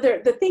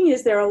 the thing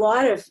is, there are a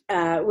lot of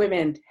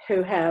women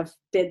who have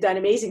done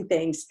amazing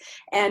things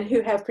and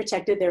who have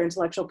protected their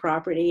intellectual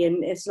property.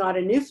 And it's not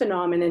a new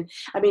phenomenon.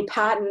 I mean,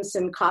 patents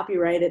and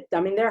copyright,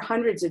 they're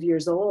hundreds of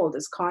years old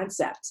as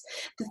concepts.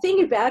 The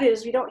thing about it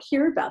is we don't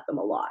hear about them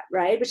a lot,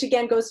 right? Which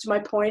again goes to my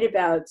point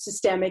about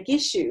systemic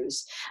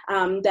issues,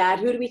 that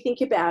who do we think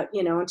about,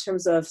 in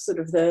terms of sort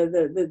of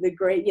the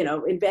great,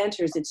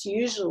 inventors? It's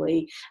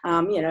usually,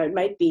 it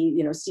might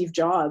be, Steve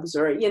Jobs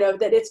or,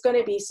 that it's going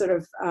to be sort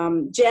of,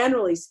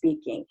 generally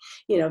speaking,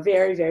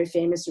 very, very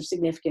famous or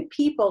significant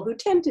people who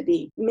tend to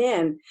be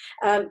men,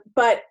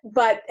 but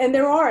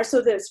there are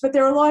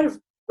a lot of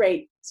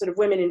great sort of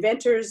women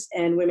inventors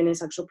and women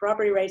intellectual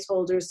property rights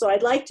holders. So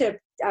I'd like to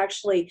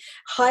actually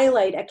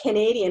highlight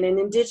an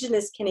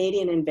Indigenous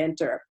Canadian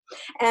inventor,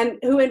 and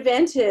who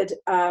invented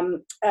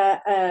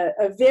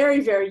a very,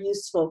 very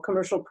useful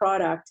commercial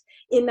product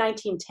in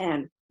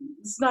 1910.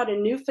 It's not a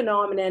new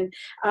phenomenon.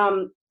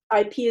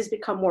 IP has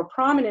become more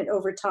prominent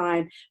over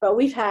time, but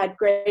we've had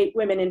great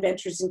women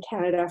inventors in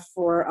Canada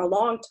for a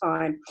long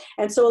time.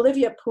 And so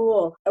Olivia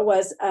Poole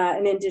was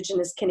an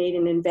Indigenous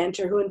Canadian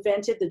inventor who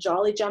invented the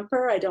Jolly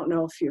Jumper. I don't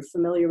know if you're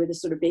familiar with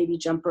this sort of baby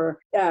jumper,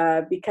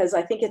 because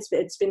I think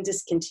it's been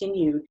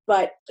discontinued.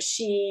 But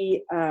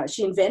she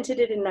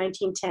invented it in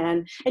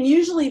 1910. And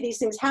usually these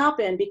things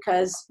happen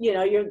because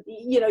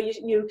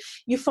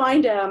you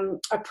find a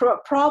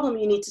problem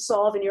you need to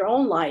solve in your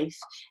own life,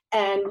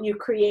 and you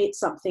create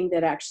something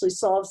that actually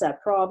solves that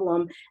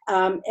problem.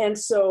 And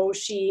so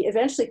she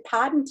eventually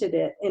patented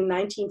it in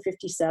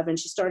 1957.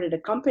 She started a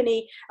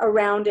company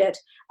around it,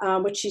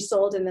 which she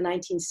sold in the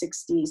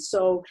 1960s.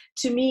 So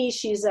to me,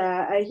 she's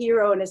a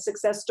hero and a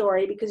success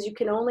story, because you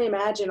can only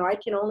imagine, or I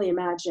can only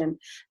imagine,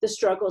 the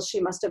struggles she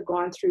must have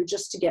gone through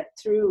just to get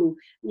through,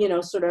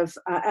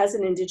 as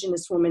an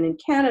Indigenous woman in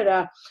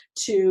Canada,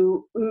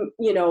 to,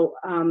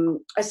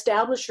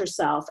 establish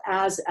herself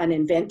as an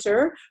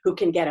inventor who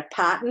can get a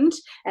patent,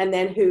 and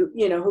then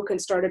who can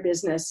start a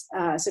business,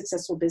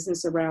 successful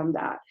business around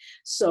that.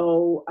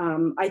 So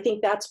I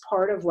think that's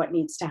part of what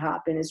needs to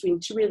happen, is we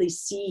need to really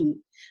see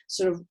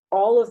sort of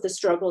all of the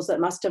struggles that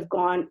must have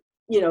gone,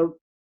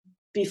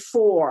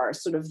 before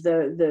sort of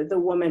the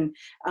woman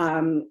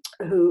who,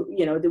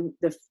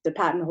 the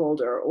patent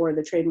holder or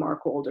the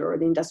trademark holder or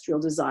the industrial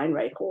design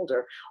right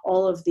holder,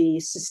 all of the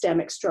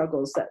systemic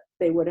struggles that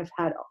they would have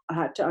had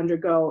to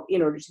undergo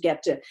in order to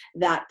get to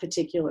that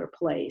particular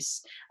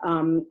place.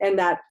 And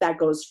that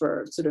goes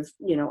for sort of,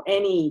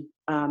 any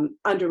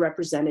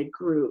underrepresented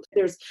group.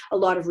 There's a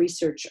lot of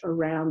research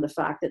around the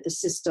fact that the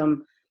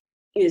system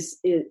makes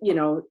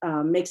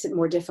it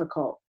more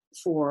difficult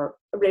for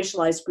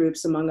racialized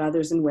groups, among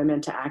others, and women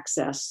to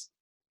access.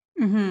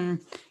 Mm-hmm.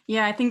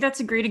 Yeah, I think that's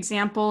a great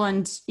example.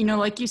 And,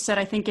 like you said,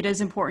 I think it is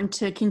important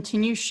to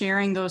continue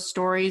sharing those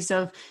stories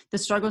of the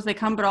struggles they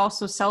come, but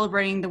also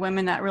celebrating the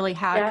women that really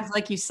have, because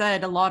like you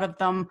said, a lot of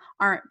them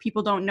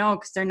people don't know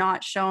because they're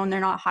not shown, they're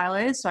not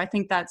highlighted. So I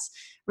think that's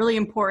really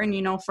important,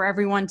 for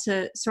everyone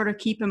to sort of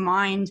keep in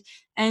mind.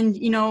 And,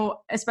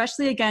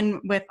 especially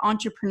again, with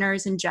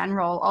entrepreneurs in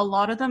general, a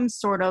lot of them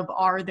sort of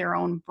are their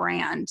own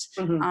brand.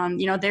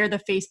 Mm-hmm. They're the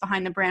face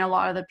behind the brand. A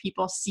lot of the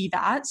people see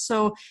that.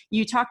 So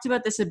you talked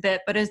about this a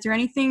bit, but is there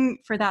anything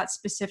for that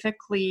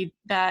specifically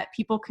that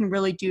people can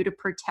really do to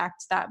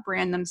protect that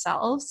brand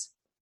themselves?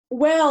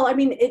 Well, I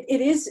mean,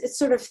 it's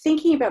sort of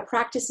thinking about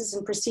practices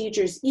and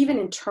procedures, even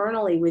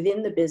internally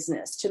within the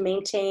business, to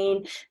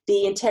maintain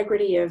the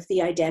integrity of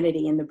the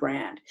identity in the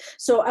brand.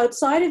 So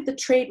outside of the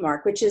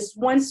trademark, which is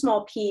one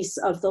small piece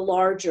of the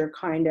larger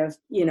kind of,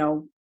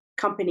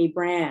 company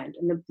brand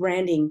and the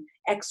branding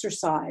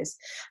exercise,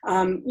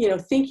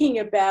 thinking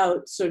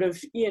about sort of,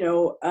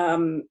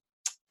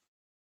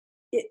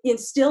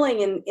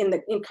 instilling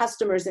in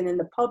customers and in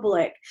the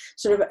public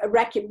sort of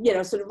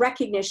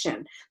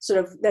recognition, sort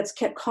of that's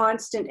kept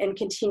constant and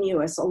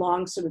continuous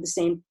along sort of the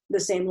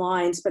same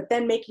lines, but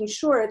then making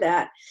sure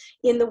that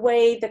in the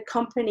way the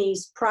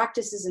company's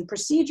practices and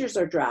procedures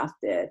are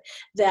drafted,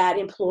 that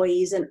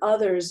employees and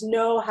others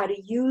know how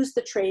to use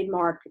the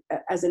trademark,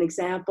 as an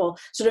example,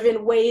 sort of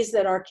in ways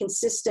that are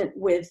consistent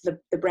with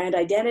the brand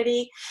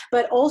identity,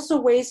 but also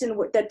ways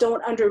that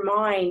don't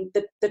undermine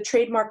the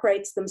trademark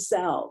rights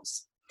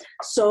themselves.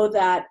 So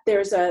that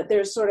there's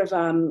sort of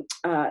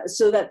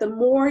so that the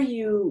more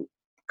you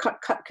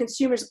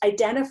consumers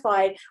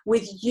identify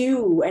with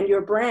you and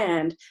your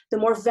brand, the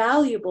more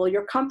valuable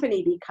your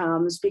company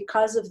becomes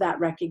because of that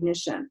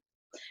recognition.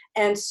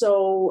 And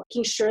so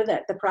making sure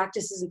that the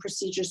practices and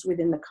procedures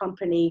within the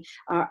company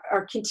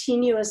are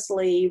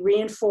continuously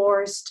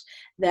reinforced,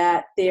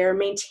 that they're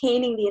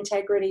maintaining the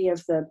integrity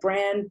of the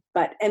brand,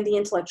 and the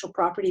intellectual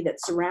property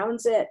that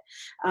surrounds it,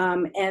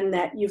 and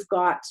that you've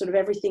got sort of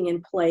everything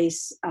in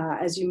place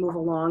as you move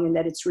along, and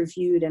that it's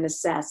reviewed and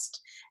assessed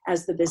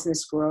as the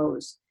business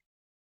grows.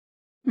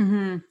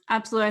 Mm-hmm.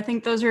 Absolutely. I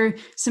think those are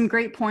some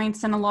great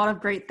points and a lot of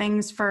great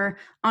things for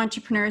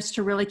entrepreneurs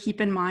to really keep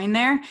in mind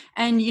there.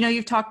 And,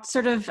 you've talked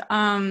sort of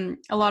a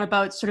lot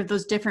about sort of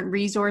those different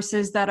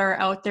resources that are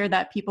out there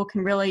that people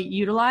can really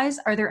utilize.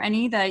 Are there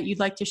any that you'd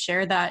like to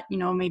share that,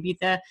 maybe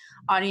the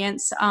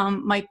audience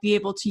might be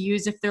able to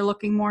use if they're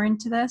looking more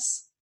into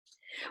this?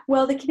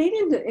 Well, the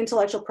Canadian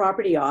Intellectual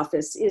Property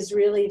Office is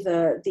really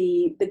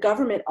the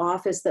government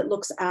office that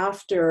looks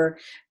after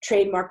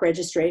trademark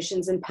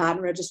registrations and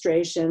patent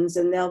registrations,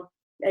 and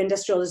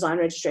industrial design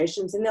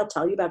registrations, and they'll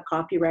tell you about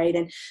copyright.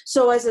 And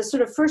so as a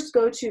sort of first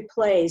go-to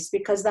place,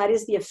 because that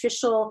is the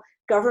official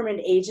government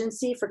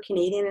agency for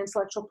Canadian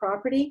intellectual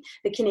property,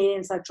 the Canadian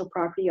Intellectual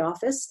Property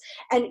Office,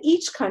 and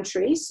each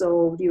country,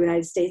 so the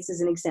United States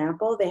is an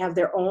example, they have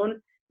their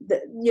own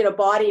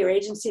body or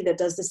agency that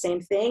does the same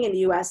thing. In the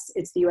U.S.,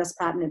 it's the U.S.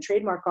 Patent and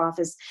Trademark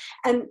Office,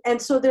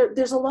 and so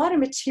there's a lot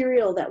of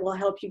material that will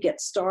help you get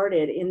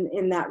started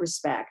in that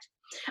respect.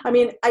 I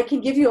mean, I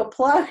can give you a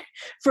plug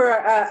for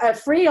a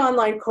free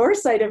online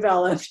course I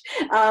developed,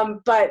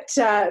 but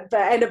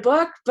and a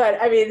book.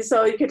 But I mean,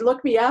 so you could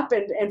look me up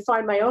and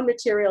find my own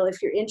material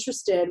if you're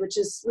interested, which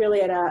is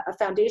really at a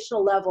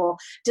foundational level,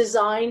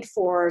 designed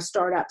for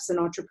startups and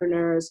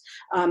entrepreneurs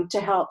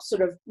to help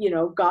sort of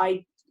guide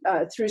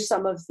through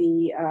some of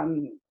the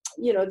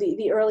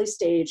early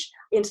stage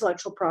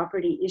intellectual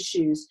property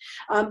issues.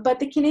 But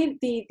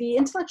the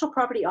intellectual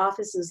property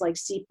offices like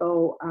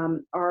CIPO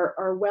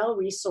are well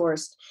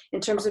resourced in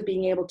terms of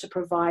being able to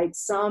provide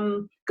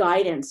some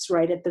guidance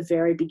right at the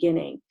very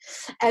beginning.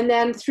 And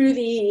then through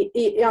the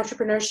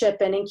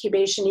entrepreneurship and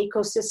incubation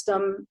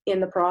ecosystem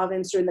in the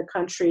province or in the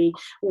country,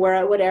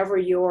 where whatever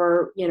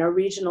your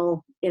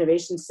regional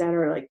innovation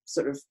center, like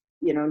sort of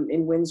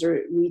in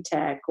Windsor,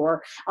 WeTech,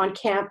 or on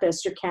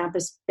campus, your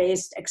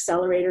campus-based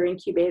accelerator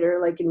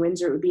incubator, like in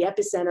Windsor, it would be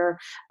Epicenter.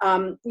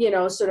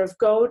 Sort of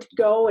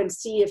go and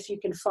see if you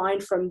can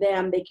find from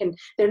them.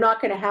 They're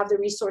not going to have the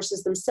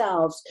resources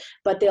themselves,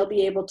 but they'll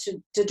be able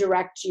to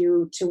direct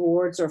you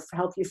towards or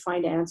help you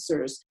find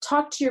answers.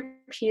 Talk to your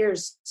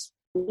peers,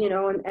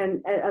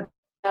 and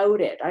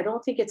about it. I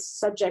don't think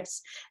it's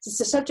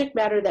a subject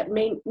matter that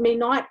may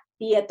not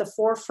be at the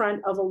forefront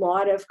of a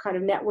lot of kind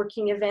of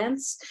networking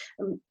events,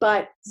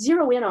 but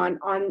zero in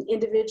on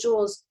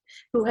individuals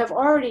who have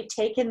already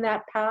taken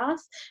that path,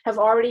 have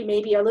already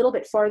maybe a little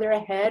bit farther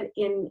ahead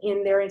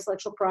in their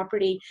intellectual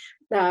property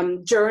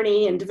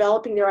journey and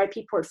developing their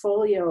IP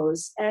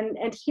portfolios,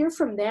 and hear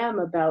from them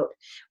about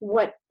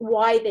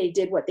why they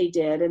did what they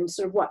did, and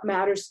sort of what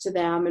matters to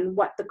them, and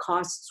what the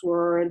costs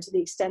were, and to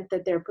the extent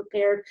that they're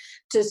prepared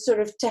to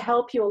sort of to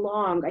help you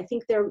along. I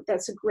think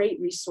that's a great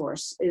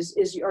resource.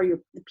 Are your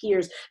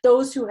peers,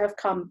 those who have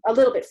come a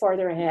little bit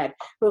farther ahead,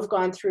 who have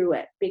gone through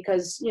it,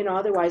 because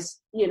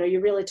otherwise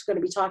you're really going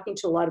to be talking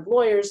to a lot of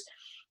lawyers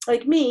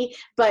like me,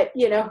 but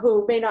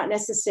who may not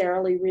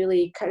necessarily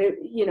really kind of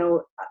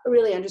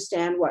really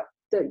understand what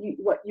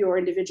your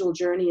individual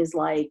journey is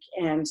like,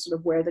 and sort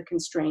of where the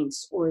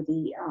constraints or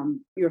the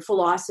your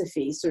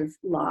philosophy sort of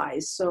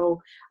lies.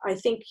 So I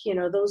think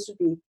those would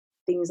be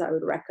things I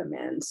would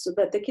recommend. So,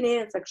 but the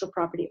Canadian Intellectual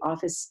Property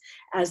Office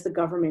as the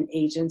government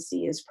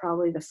agency is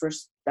probably the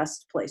first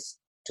best place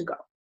to go.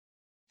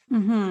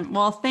 Mm-hmm.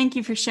 Well, thank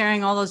you for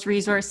sharing all those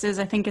resources.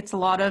 I think it's a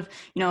lot of,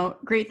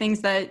 great things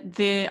that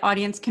the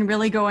audience can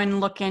really go and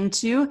look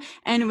into.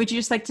 And would you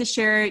just like to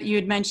share, you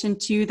had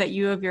mentioned too that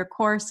you have your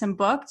course and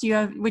book.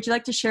 Would you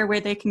like to share where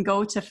they can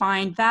go to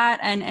find that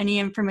and any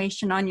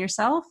information on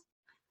yourself?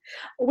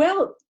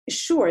 Well,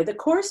 sure. The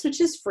course, which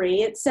is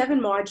free, it's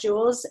 7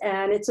 modules,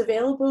 and it's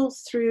available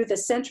through the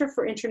Center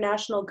for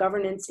International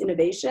Governance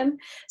Innovation,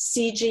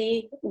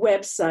 CIGI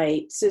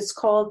website. So it's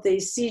called the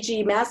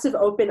CIGI Massive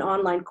Open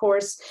Online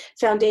Course,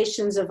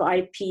 Foundations of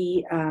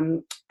IP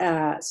and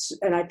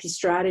IP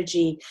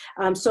Strategy.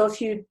 So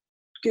if you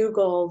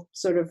Google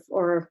sort of,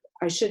 or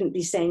I shouldn't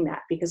be saying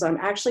that because I'm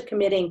actually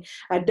committing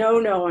a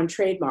no on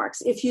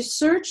trademarks. If you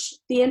search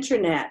the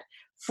internet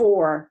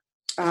for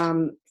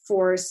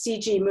for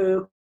CG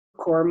MOOC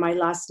or my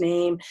last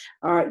name,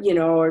 or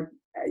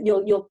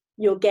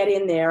you'll get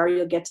in there,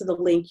 you'll get to the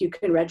link, you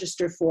can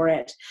register for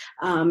it,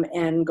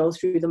 and go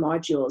through the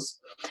modules.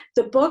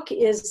 The book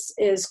is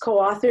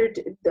co-authored,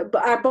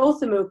 both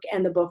the MOOC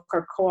and the book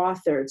are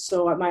co-authored.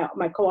 So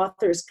my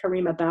co-author is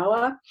Karima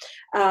Bawa,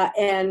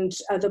 and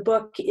the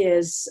book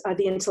is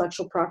the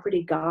Intellectual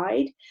Property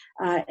Guide,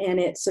 and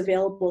it's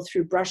available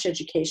through Brush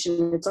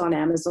Education. It's on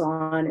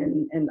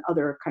Amazon and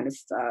other kind of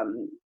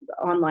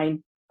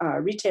online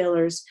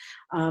retailers.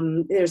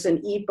 There's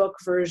an ebook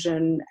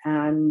version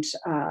and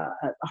a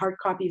hard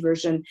copy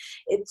version.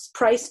 It's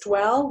priced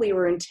well. We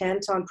were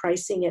intent on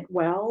pricing it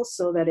well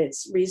so that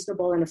it's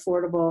reasonable and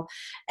affordable.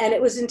 And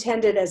it was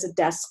intended as a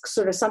desk,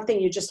 sort of something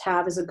you just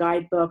have as a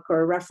guidebook or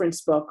a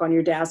reference book on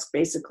your desk,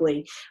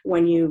 basically,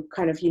 when you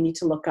need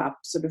to look up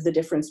sort of the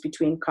difference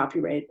between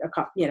copyright,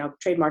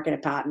 trademark and a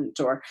patent,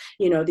 or,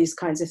 these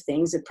kinds of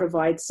things. It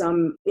provides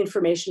some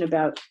information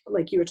about,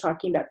 like you were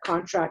talking about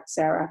contracts,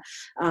 Sarah,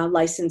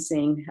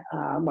 licensing,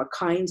 what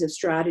kinds of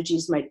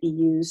strategies might be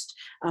used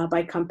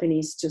by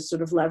companies to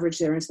sort of leverage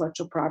their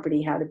intellectual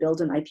property, how to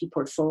build an IP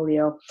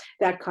portfolio,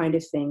 that kind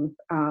of thing.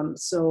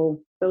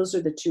 So those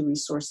are the two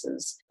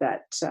resources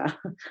that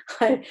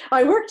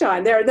I worked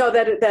on there. No,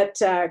 that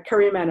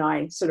Karima and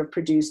I sort of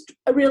produced,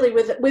 really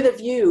with a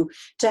view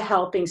to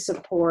helping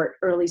support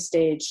early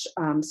stage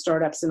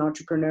startups and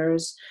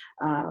entrepreneurs.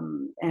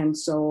 And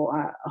so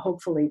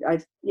hopefully,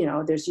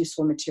 there's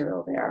useful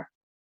material there.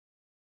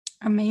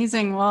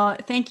 Amazing. Well,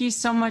 thank you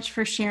so much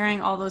for sharing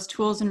all those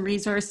tools and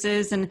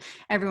resources, and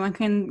everyone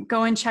can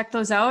go and check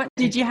those out.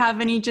 Did you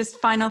have any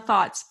just final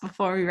thoughts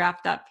before we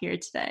wrapped up here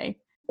today?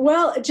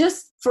 Well,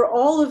 just for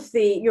all of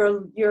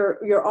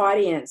your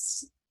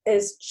audience,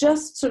 is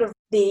just sort of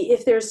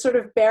if there's sort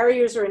of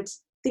barriers or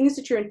things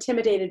that you're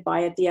intimidated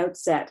by at the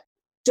outset,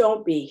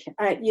 don't be,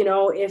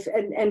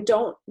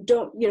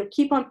 don't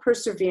keep on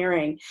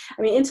persevering.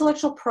 I mean,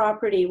 intellectual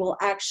property will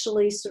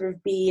actually sort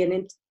of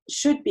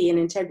should be an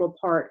integral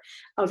part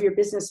of your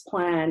business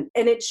plan.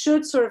 And it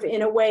should sort of,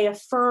 in a way,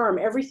 affirm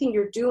everything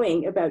you're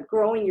doing about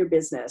growing your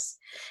business.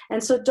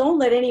 And so don't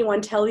let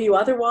anyone tell you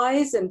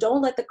otherwise, and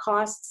don't let the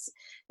costs,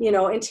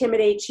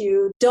 intimidate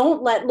you.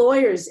 Don't let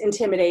lawyers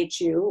intimidate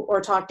you or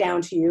talk down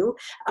to you.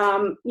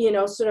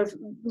 Sort of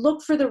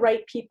look for the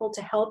right people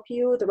to help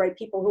you, the right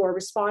people who are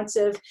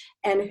responsive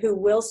and who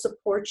will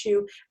support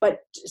you.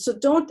 But so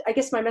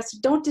my message,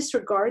 don't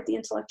disregard the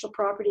intellectual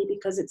property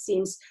because it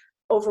seems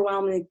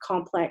overwhelmingly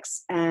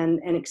complex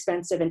and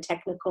expensive and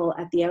technical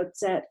at the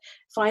outset.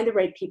 Find the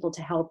right people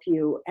to help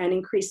you. And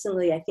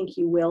increasingly, I think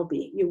you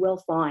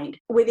will find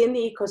within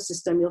the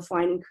ecosystem, you'll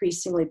find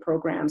increasingly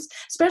programs,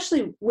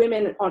 especially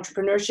women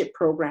entrepreneurship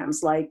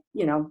programs like,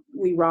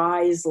 We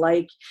Rise,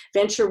 like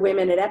Venture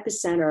Women at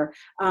Epicenter,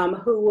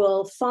 who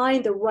will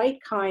find the right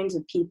kinds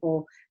of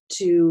people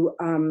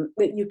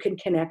that you can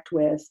connect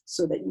with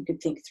so that you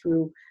could think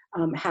through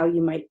how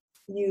you might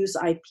use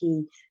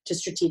IP to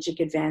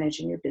strategic advantage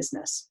in your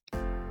business.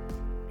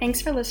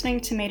 Thanks for listening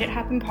to Made It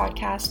Happen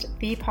podcast,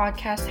 the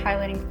podcast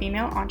highlighting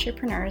female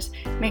entrepreneurs.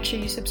 Make sure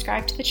you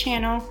subscribe to the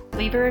channel,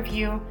 leave a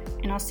review,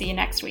 and I'll see you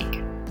next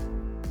week.